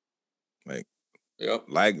first. Like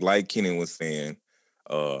Kenny was saying,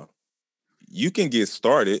 you can get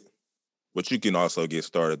started, but you can also get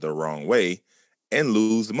started the wrong way and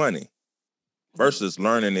lose money versus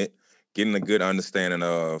learning it, getting a good understanding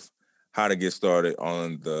of how to get started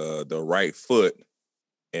on the right foot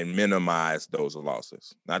and minimize those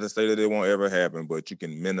losses. Not to say that it won't ever happen, but you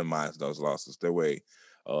can minimize those losses. That way,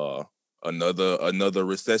 another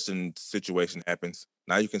recession situation happens.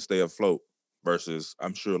 Now you can stay afloat. Versus,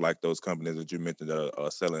 I'm sure, like those companies that you mentioned that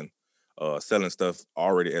are selling stuff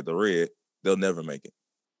already at the red, they'll never make it.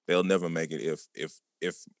 They'll never make it if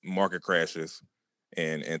market crashes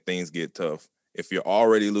and things get tough. If you're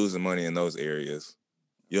already losing money in those areas,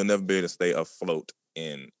 you'll never be able to stay afloat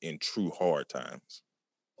in true hard times.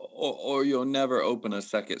 Or you'll never open a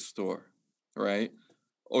second store, right?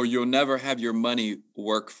 Or you'll never have your money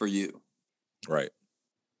work for you. Right.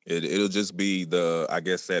 It'll just be the, I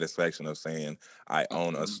guess, satisfaction of saying I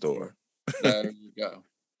own a store. There you go.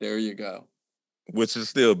 There you go. Which will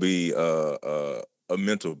still be a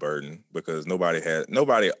mental burden because nobody,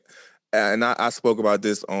 and I spoke about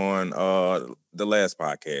this on the last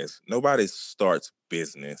podcast. Nobody starts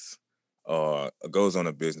business goes on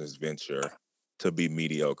a business venture to be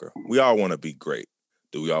mediocre. We all want to be great.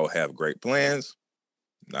 Do we all have great plans?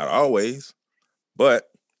 Not always, but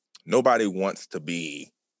nobody wants to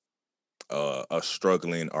be a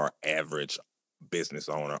struggling or average business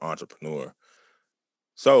owner, entrepreneur.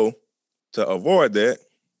 So to avoid that,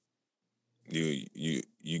 you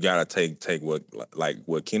gotta take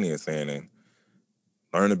what Kenny is saying and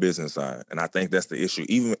learn the business side. And I think that's the issue.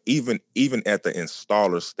 Even at the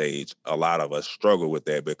installer stage, a lot of us struggle with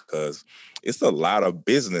that because it's a lot of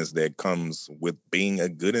business that comes with being a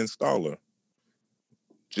good installer.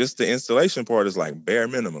 Just the installation part is like bare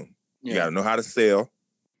minimum. Yeah. You gotta know how to sell.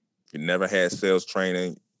 If you never had sales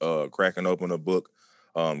training, cracking open a book,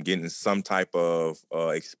 getting some type of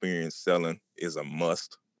experience selling is a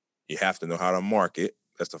must. You have to know how to market.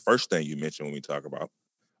 That's the first thing you mentioned when we talk about.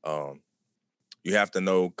 You have to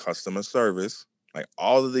know customer service. Like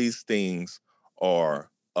all of these things are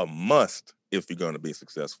a must if you're going to be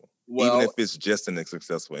successful, even if it's just a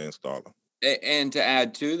successful installer. And to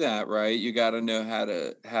add to that, right, you got to know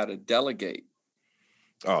how to delegate.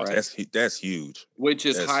 Oh, right? That's huge. Which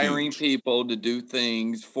is hiring people to do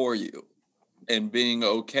things for you and being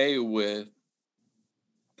okay with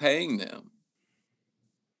paying them.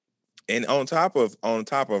 And on top of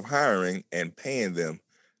hiring and paying them,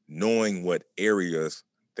 knowing what areas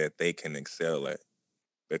that they can excel at.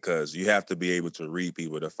 Because you have to be able to read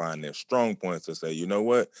people to find their strong points to say, you know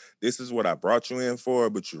what, this is what I brought you in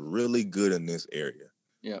for, but you're really good in this area.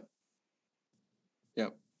 Yep.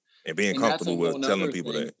 Yep. And being comfortable with telling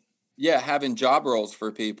people that. Yeah, having job roles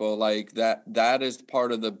for people like that. That is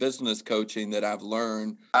part of the business coaching that I've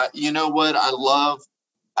learned. You know what? I love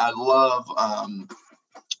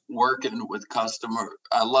working with customer.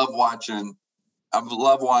 I love watching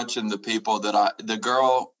the people the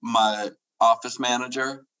girl, my office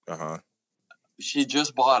manager. She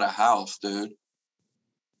just bought a house, dude,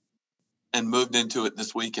 and moved into it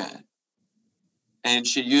this weekend. And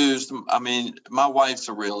she used, my wife's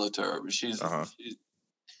a realtor. She's a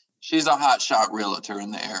hot shot realtor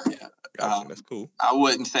in the area. Gotcha, that's cool. I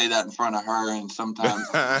wouldn't say that in front of her, and sometimes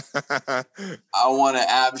I want to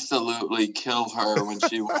absolutely kill her when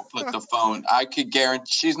she won't put the phone. I could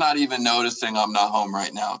guarantee she's not even noticing I'm not home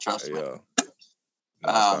right now. Trust me.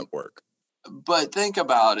 Stop work. But think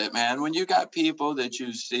about it, man. When you got people that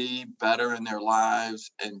you see better in their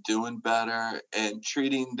lives and doing better and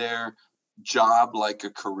treating their job like a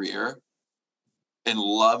career and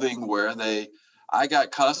loving where I got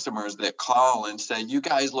customers that call and say, you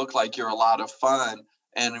guys look like you're a lot of fun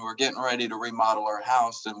and we're getting ready to remodel our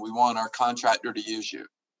house and we want our contractor to use you.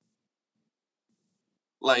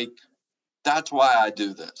 Like, that's why I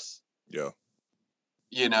do this. Yeah.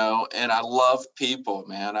 You know, and I love people,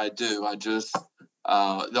 man. I do. I just,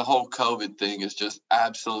 the whole COVID thing is just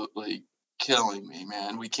absolutely killing me,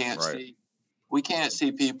 man. We can't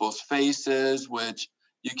see people's faces, which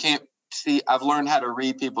you can't see. I've learned how to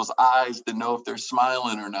read people's eyes to know if they're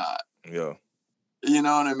smiling or not. Yeah. You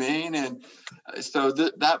know what I mean? And so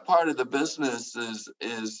that part of the business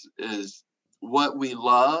is what we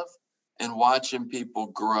love, and watching people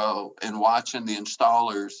grow and watching the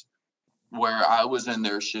installers where I was in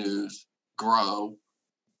their shoes grow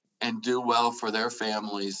and do well for their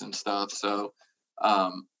families and stuff. So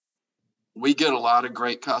we get a lot of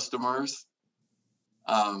great customers.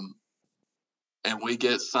 And we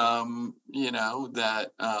get some, you know,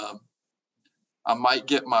 that I might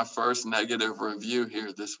get my first negative review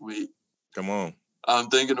here this week. Come on. I'm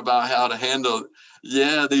thinking about how to handle,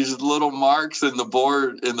 these little marks in the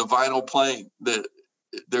board, in the vinyl plank, that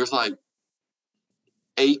there's like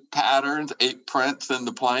 8 patterns, 8 prints in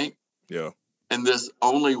the plank. Yeah. And this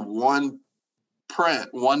only one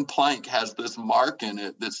plank has this mark in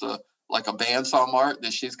it that's like a bandsaw mark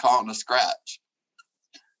that she's calling a scratch.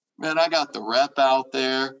 Man, I got the rep out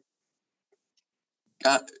there.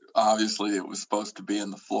 Obviously, it was supposed to be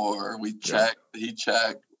in the floor. We checked. Yeah. He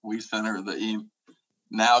checked. We sent her the email.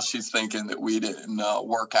 Now she's thinking that we didn't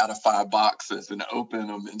work out of 5 boxes and open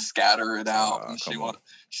them and scatter it out. And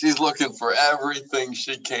she's looking for everything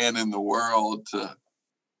she can in the world to,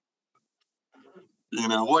 you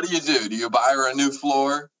know, what do? Do you buy her a new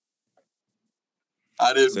floor?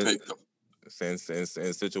 I didn't pick them. Since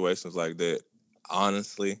in situations like that,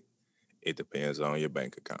 honestly, it depends on your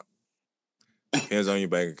bank account. Depends on your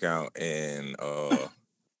bank account and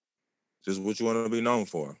just what you want to be known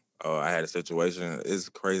for. I had a situation. It's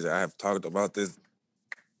crazy. I have talked about this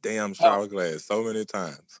damn shower glass so many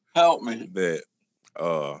times. Help me. That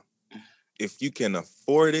if you can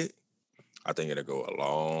afford it, I think it'll go a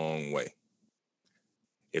long way.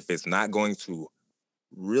 If it's not going to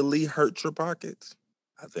really hurt your pockets,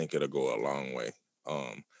 I think it'll go a long way.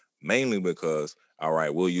 Mainly because, all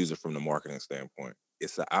right, we'll use it from the marketing standpoint.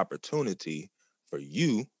 It's an opportunity for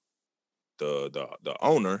you, the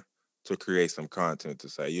owner, to create some content to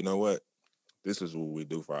say, you know what, this is what we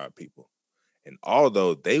do for our people. And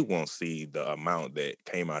although they won't see the amount that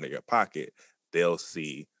came out of your pocket, they'll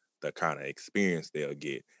see the kind of experience they'll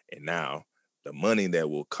get. And now the money that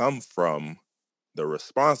will come from the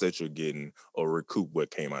response that you're getting will recoup what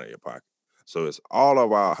came out of your pocket. So it's all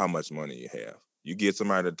about how much money you have. You get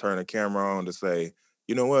somebody to turn a camera on to say,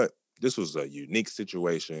 you know what, this was a unique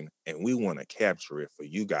situation and we want to capture it for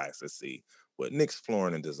you guys to see what Nick's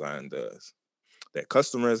Flooring and Design does. That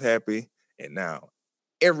customer is happy, and now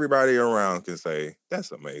everybody around can say,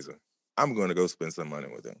 that's amazing. I'm going to go spend some money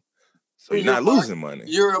with them. So you're not losing money.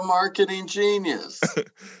 You're a marketing genius.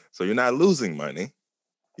 So you're not losing money.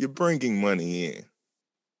 You're bringing money in.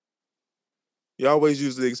 You always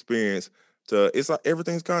use the experience it's like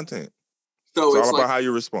everything's content. So it's all about how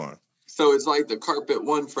you respond. So it's like the Carpet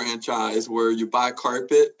One franchise where you buy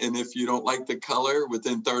carpet, and if you don't like the color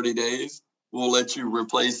within 30 days, we'll let you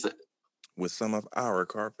replace it with some of our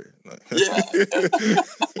carpet. Yeah.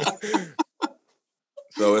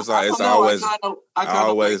 So it's like I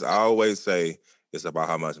always say it's about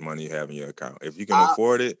how much money you have in your account. If you can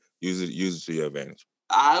afford it, use it to your advantage.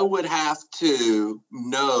 I would have to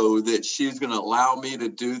know that she's going to allow me to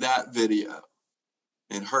do that video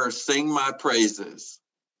and her sing my praises,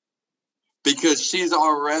 because she's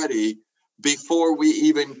already, before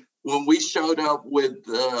when we showed up with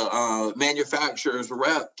the manufacturer's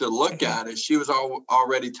rep to look at it, she was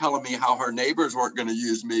already telling me how her neighbors weren't going to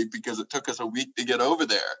use me because it took us a week to get over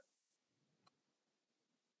there.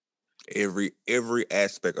 Every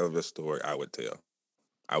aspect of the story, I would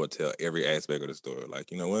tell every aspect of the story.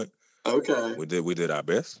 Like, you know what? Okay. We did our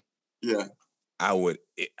best. Yeah. I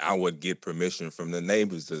would get permission from the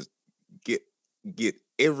neighbors to get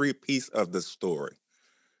every piece of the story.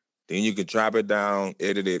 Then you could drop it down,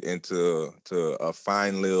 edit it into a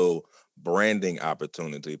fine little branding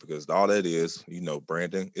opportunity, because all that is,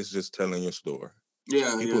 branding is just telling your story.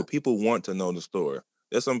 Yeah. People want to know the story.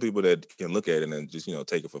 There's some people that can look at it and just,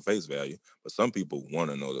 take it for face value, but some people want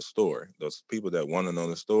to know the story. Those people that want to know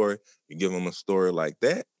the story, you give them a story like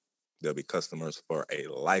that, they'll be customers for a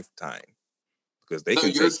lifetime, because they can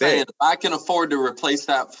take that. So you're saying, if I can afford to replace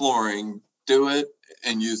that flooring, do it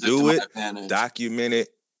and use it to my advantage. Document it,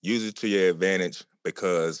 use it to your advantage,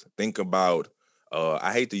 because think about,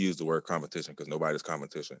 I hate to use the word competition because nobody's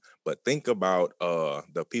competition, but think about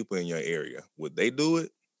the people in your area. Would they do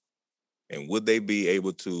it? And would they be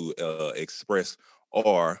able to express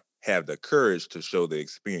or have the courage to show the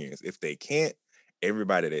experience. If they can't,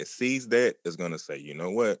 everybody that sees that is going to say, you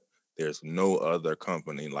know what? There's no other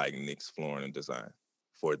company like Nick's Flooring and Design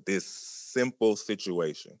for this simple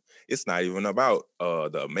situation. It's not even about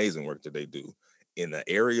the amazing work that they do. In an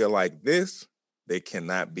area like this, they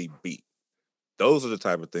cannot be beat. Those are the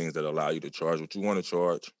type of things that allow you to charge what you want to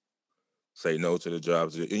charge, say no to the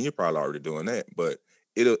jobs, and you're probably already doing that, but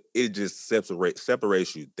it just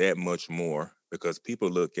separates you that much more because people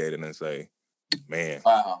look at it and say, man,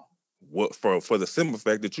 Wow. what for the simple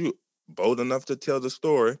fact that you bold enough to tell the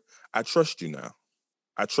story, I trust you now.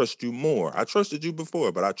 I trust you more. I trusted you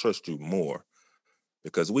before, but I trust you more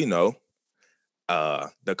because we know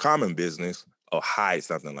the common business will hide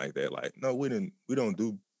something like that. Like, no, we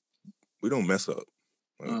don't mess up.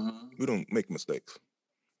 Like, we don't make mistakes.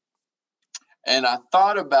 And I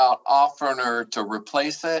thought about offering her to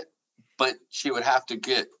replace it, but she would have to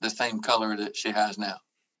get the same color that she has now.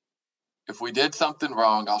 If we did something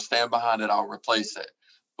wrong, I'll stand behind it. I'll replace it.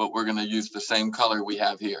 But we're going to use the same color we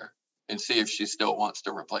have here and see if she still wants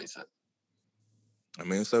to replace it. I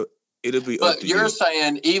mean, so it'll be but up to you're you.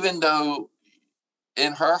 saying even though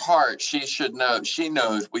in her heart she should know, she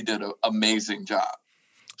knows we did an amazing job.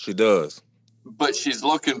 She does. But she's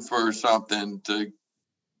looking for something to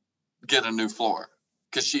get a new floor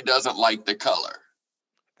because she doesn't like the color.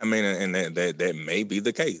 I mean, and that may be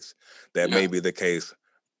the case. That may be the case.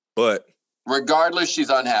 But regardless, she's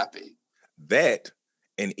unhappy. That,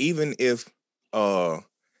 and even if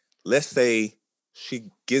let's say she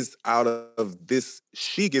gets out of this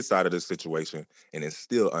situation and is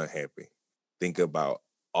still unhappy, think about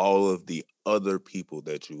all of the other people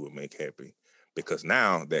that you will make happy, because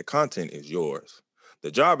now that content is yours. The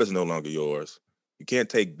job is no longer yours. You can't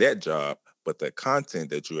take that job, but the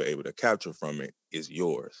content that you are able to capture from it is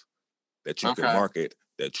yours. That you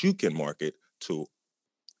can market to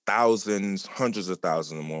thousands, hundreds of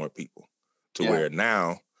thousands of more people, to where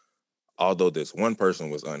now, although this one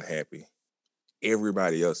person was unhappy,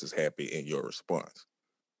 everybody else is happy in your response.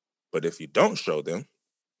 But if you don't show them,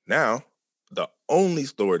 now the only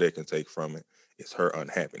story they can take from it is her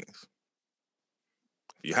unhappiness.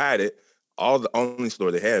 If you hide it, the only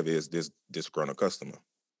story they have is this disgruntled customer.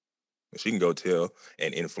 And she can go tell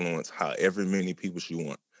and influence however many people she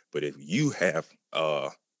wants. But if you have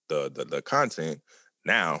the content,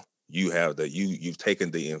 now you've taken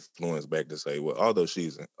the influence back to say, well, although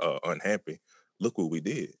she's unhappy, look what we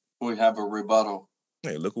did. We have a rebuttal.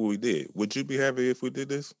 Hey, look what we did. Would you be happy if we did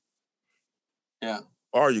this? Yeah.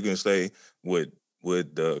 Or are you gonna say, would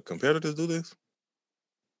the competitors do this?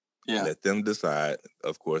 Yeah. Let them decide.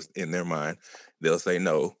 Of course, in their mind, they'll say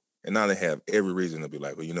no, and now they have every reason to be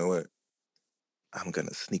like, well, you know what? I'm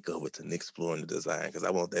gonna sneak over to Nick's Flooring and Design because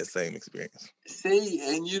I want that same experience. See,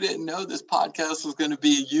 and you didn't know this podcast was going to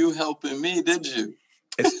be you helping me, did you?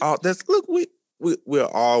 It's all we're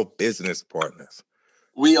all business partners.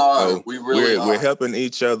 We are. So we really are. We're helping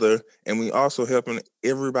each other, and we also helping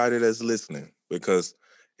everybody that's listening, because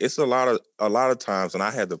it's a lot of times, and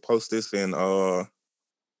I had to post this in one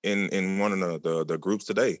of the groups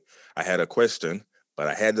today. I had a question, but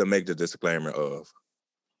I had to make the disclaimer of,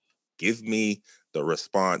 give me the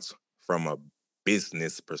response from a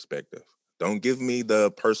business perspective. Don't give me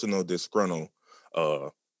the personal disgruntled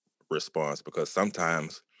response, because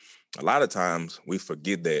a lot of times we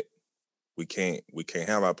forget that we can't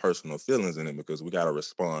have our personal feelings in it, because we got to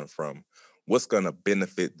respond from what's going to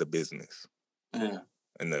benefit the business. Yeah.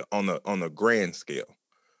 And on the grand scale,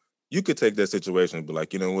 you could take that situation and be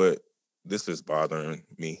like, you know what, this is bothering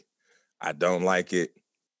me. I don't like it.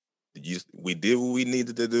 We did what we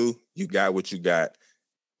needed to do. You got what you got.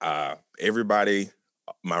 Everybody,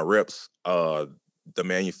 my reps, the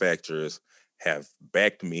manufacturers have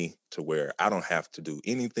backed me to where I don't have to do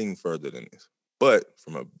anything further than this. But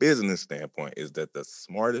from a business standpoint, is that the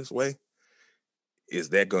smartest way? Is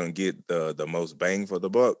that going to get the most bang for the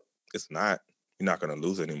buck? It's not. You're not going to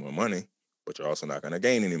lose any more money, but you're also not going to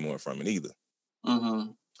gain any more from it either. Mm-hmm.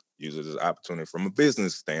 Use it as an opportunity from a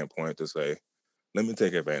business standpoint to say, let me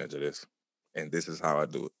take advantage of this, and this is how I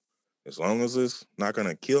do it. As long as it's not going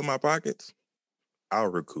to kill my pockets, I'll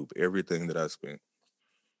recoup everything that I spent.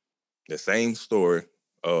 The same story,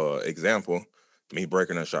 example, me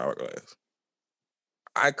breaking a shower glass.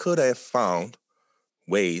 I could have found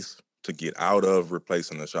ways to get out of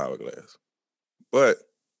replacing the shower glass, but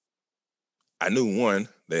I knew, one,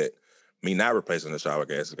 that me not replacing the shower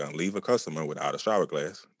glass is going to leave a customer without a shower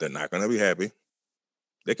glass. They're not going to be happy.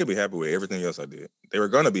 They could be happy with everything else I did. They were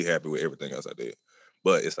going to be happy with everything else I did.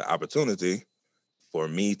 But it's an opportunity for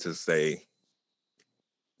me to say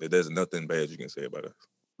that there's nothing bad you can say about us.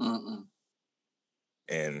 Mm-mm.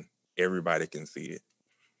 And everybody can see it.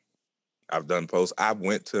 I've done posts. I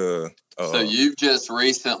went to. So you've just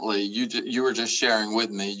recently, you were just sharing with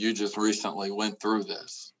me, you just recently went through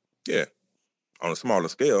this. Yeah, on a smaller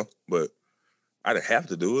scale, but I didn't have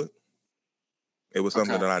to do it. It was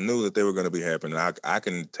something that I knew that they were going to be happening. I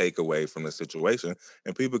can take away from the situation,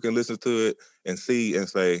 and people can listen to it and see and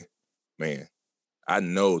say, man, I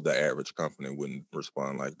know the average company wouldn't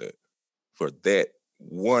respond like that. For that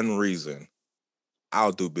one reason,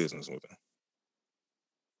 I'll do business with them.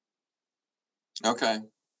 Okay.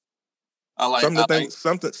 I like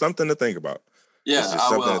something to think about. Yeah, it's just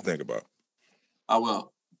something to think about. I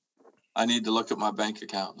will. I need to look at my bank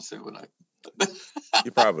account and see what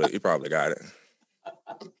You probably got it.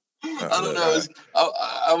 I don't know.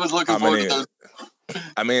 I was looking forward to those.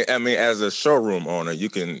 I mean, as a showroom owner, you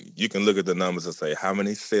can look at the numbers and say, how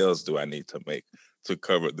many sales do I need to make to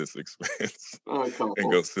cover this expense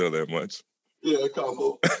and go sell that much? Yeah, a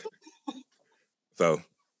couple. So,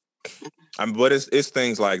 but it's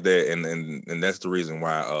things like that, and that's the reason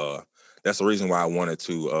why I wanted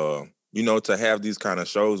to to have these kind of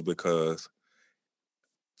shows, because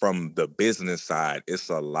from the business side, it's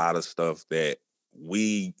a lot of stuff that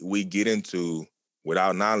we get into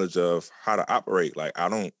without knowledge of how to operate. Like I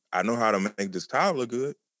know how to make this tile look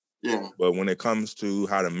good. Yeah. But when it comes to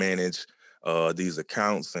how to manage these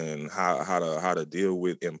accounts and how to deal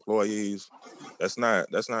with employees, that's not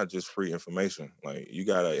just free information. Like you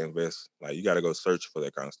gotta invest. Like you gotta go search for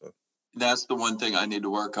that kind of stuff. That's the one thing I need to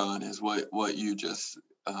work on, is what you just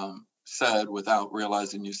said without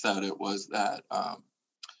realizing you said it, was that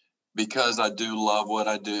because I do love what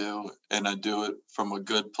I do and I do it from a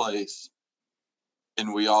good place,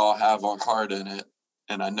 and we all have our heart in it,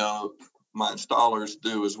 and I know my installers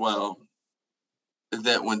do as well,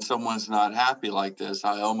 that when someone's not happy like this,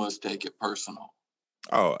 I almost take it personal.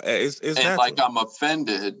 Oh, it's like I'm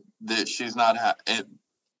offended that she's not happy.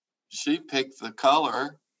 She picked the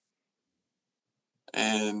color,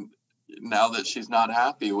 and now that she's not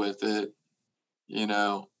happy with it,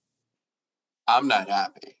 I'm not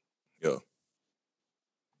happy. Yeah.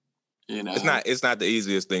 It's not the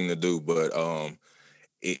easiest thing to do, but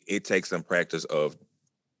it takes some practice of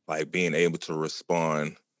like being able to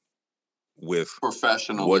respond with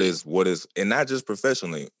professionally. What is, and not just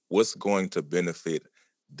professionally, what's going to benefit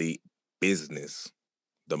the business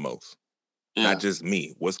the most. Yeah. Not just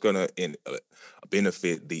me. What's going to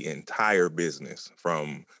benefit the entire business,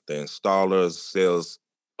 from the installers, sales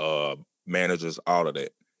managers, all of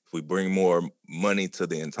that. If we bring more money to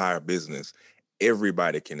the entire business,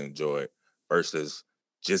 everybody can enjoy it, versus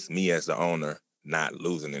just me as the owner not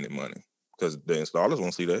losing any money, because the installers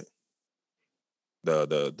won't see that.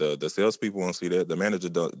 The salespeople won't see that. The manager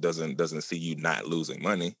doesn't see you not losing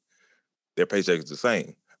money. Their paycheck is the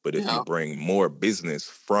same. But if you bring more business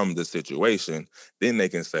from the situation, then they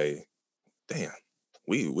can say, "Damn,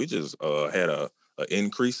 we just had a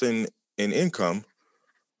increase in income,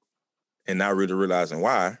 and not really realizing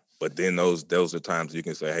why." But then those are times you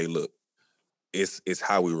can say, "Hey, look, it's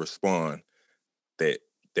how we respond that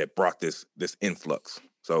brought this influx."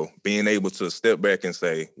 So being able to step back and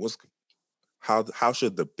say, how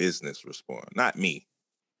should the business respond? Not me.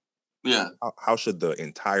 Yeah. How should the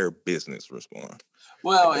entire business respond?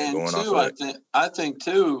 Well, and too, I think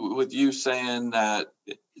too, with you saying that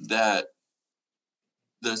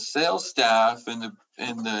the sales staff and the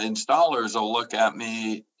installers will look at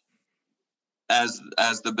me as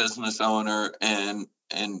the business owner, and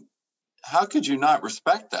how could you not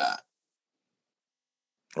respect that?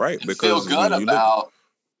 Right, and because feel good about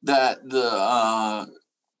that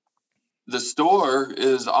the store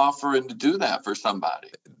is offering to do that for somebody.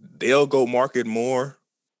 They'll go market more.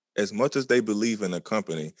 As much as they believe in a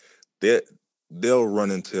company, they'll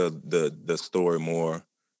run into the story more.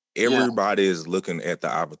 Everybody is looking at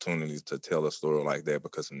the opportunities to tell a story like that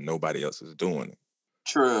because nobody else is doing it.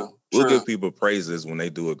 True. We'll give people praises when they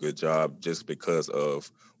do a good job just because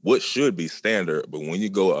of what should be standard. But when you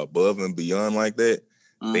go above and beyond like that,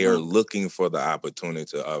 they are looking for the opportunity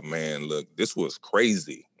to, man, look, this was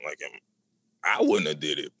crazy. Like, I wouldn't have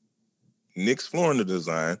did it. Nick's Flooring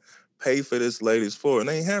Design pay for this lady's floor, and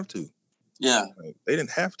they ain't have to. Yeah. Like, they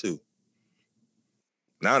didn't have to.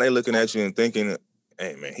 Now they looking at you and thinking,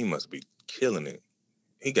 hey, man, he must be killing it.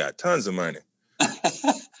 He got tons of money.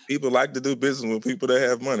 People like to do business with people that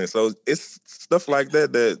have money. So it's stuff like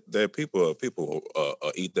that people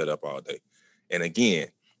eat that up all day. And again,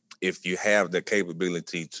 if you have the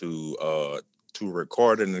capability to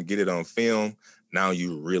record it and get it on film, now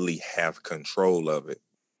you really have control of it.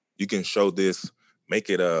 You can show this, make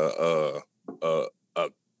it a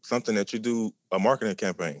something that you do, a marketing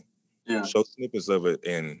campaign. Yeah. Show snippets of it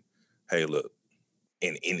and hey, look,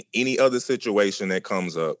 in any other situation that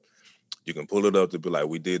comes up, you can pull it up to be like,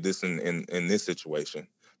 we did this in this situation,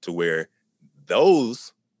 to where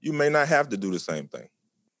those, you may not have to do the same thing.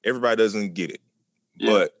 Everybody doesn't get it.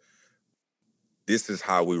 Yeah. But this is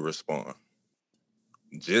how we respond.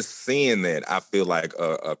 Just seeing that, I feel like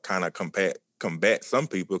a kind of combat some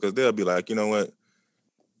people, because they'll be like, you know what?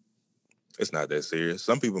 It's not that serious.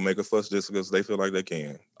 Some people make a fuss just because they feel like they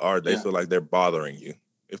can, or they feel like they're bothering you.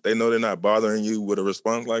 If they know they're not bothering you with a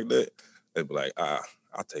response like that, they'd be like,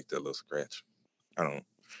 I'll take that little scratch. I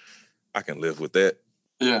can live with that.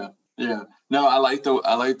 Yeah. No, I like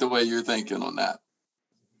the way you're thinking on that.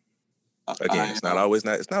 Again, it's not always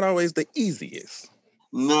the easiest.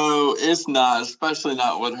 No, it's not, especially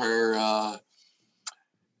not with her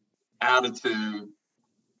attitude.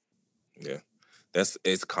 Yeah,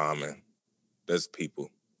 it's common. There's people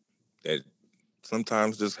that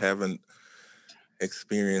sometimes just haven't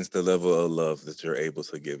experienced the level of love that you're able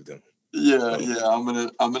to give them. Yeah. I'm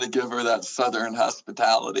gonna give her that Southern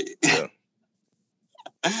hospitality. Yeah.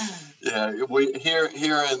 Yeah, we here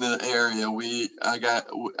in the area, we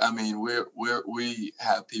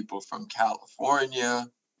have people from California,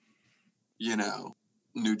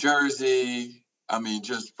 New Jersey. I mean,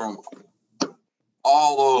 just from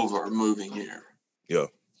all over moving here. Yeah.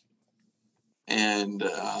 And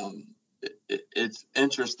it's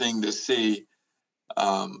interesting to see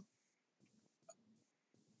how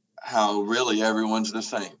really everyone's the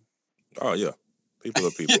same. Oh yeah. People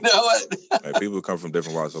are people. You know what? Like, people come from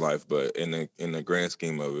different walks of life, but in the grand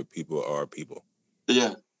scheme of it, people are people.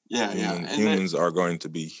 Yeah. Humans are going to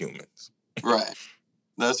be humans. Right.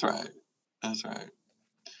 That's right.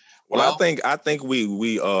 Well, I think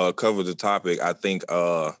we covered the topic. I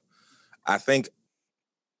think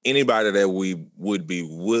anybody that we would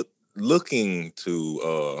be looking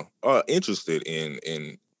to or interested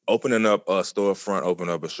in opening up a storefront,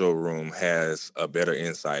 opening up a showroom, has a better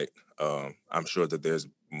insight. I'm sure that there's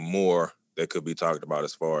more that could be talked about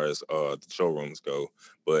as far as the showrooms go.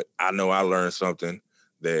 But I know I learned something,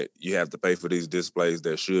 that you have to pay for these displays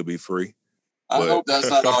that should be free. I hope that's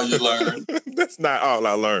not all you learned. That's not all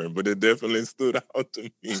I learned, but it definitely stood out to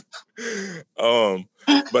me.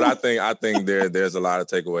 But I think there's a lot of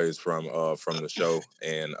takeaways from the show,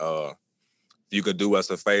 and you could do us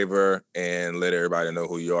a favor and let everybody know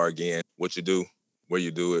who you are again, what you do, where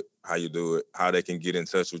you do it, how you do it, how they can get in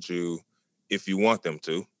touch with you if you want them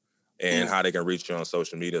to, and how they can reach you on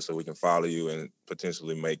social media so we can follow you and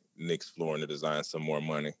potentially make Nick's Flooring & Design some more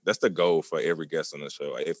money. That's the goal for every guest on the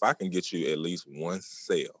show. If I can get you at least one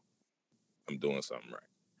sale, I'm doing something right.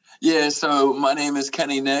 Yeah, so my name is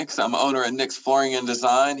Kenny Nix. I'm owner of Nick's Flooring &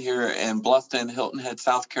 Design here in Bluffton, Hilton Head,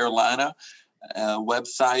 South Carolina.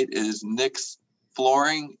 Website is Nick's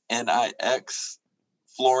Flooring, Nix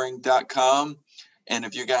flooring.com. And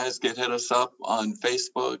if you guys could hit us up on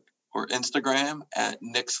Facebook or Instagram at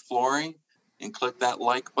Nick's Flooring and click that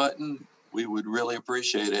like button, we would really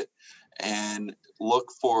appreciate it. And look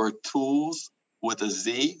for tools with a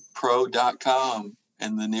Z, pro.com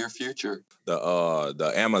in the near future.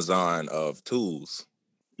 The Amazon of tools.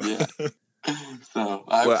 Yeah. So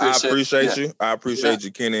I appreciate you. I appreciate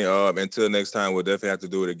you, Kenny. Until next time, we'll definitely have to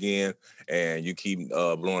do it again. And you keep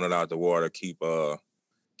blowing it out the water. Keep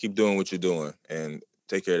doing what you're doing, and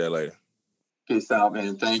take care of that later. Peace out,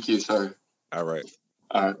 man. Thank you, sir. All right.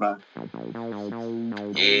 All right, bye.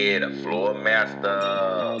 Yeah, the Floor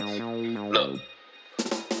Masters. Look.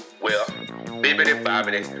 Well, bibbidi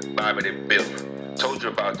bip. Told you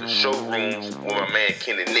about the showrooms with my man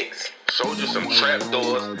Kenny Nix. Showed you some trap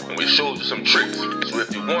doors, and we showed you some tricks. So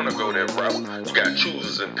if you want to go that route, we got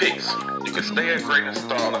choosers and picks. You can stay at Great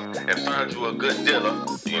Installer and find you a good dealer.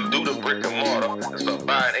 You can do the brick and mortar and start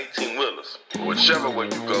buying 18-wheelers. But whichever way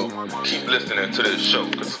you go, keep listening to this show,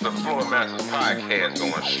 because it's the Floor Masters podcast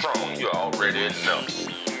going strong. You already know.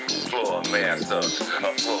 Floor Masters,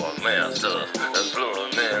 Floor Masters, Floor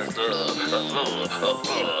Masters,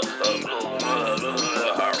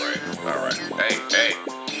 All right. Hey,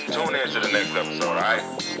 tune in to the next episode, all right?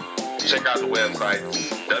 Check out the website,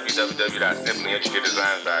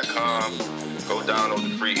 www.simplyintricatedesigns.com. Go download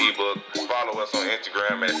the free ebook. Follow us on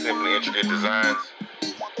Instagram at Simply Intricate Designs.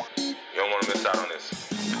 You don't want to miss out on this.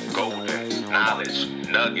 Golden knowledge,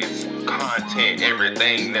 nuggets, content,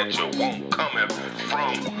 everything that you want coming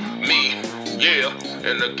from me. Yeah,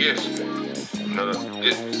 and the gifts.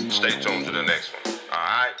 Stay tuned to the next one. All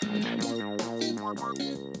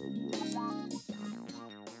right?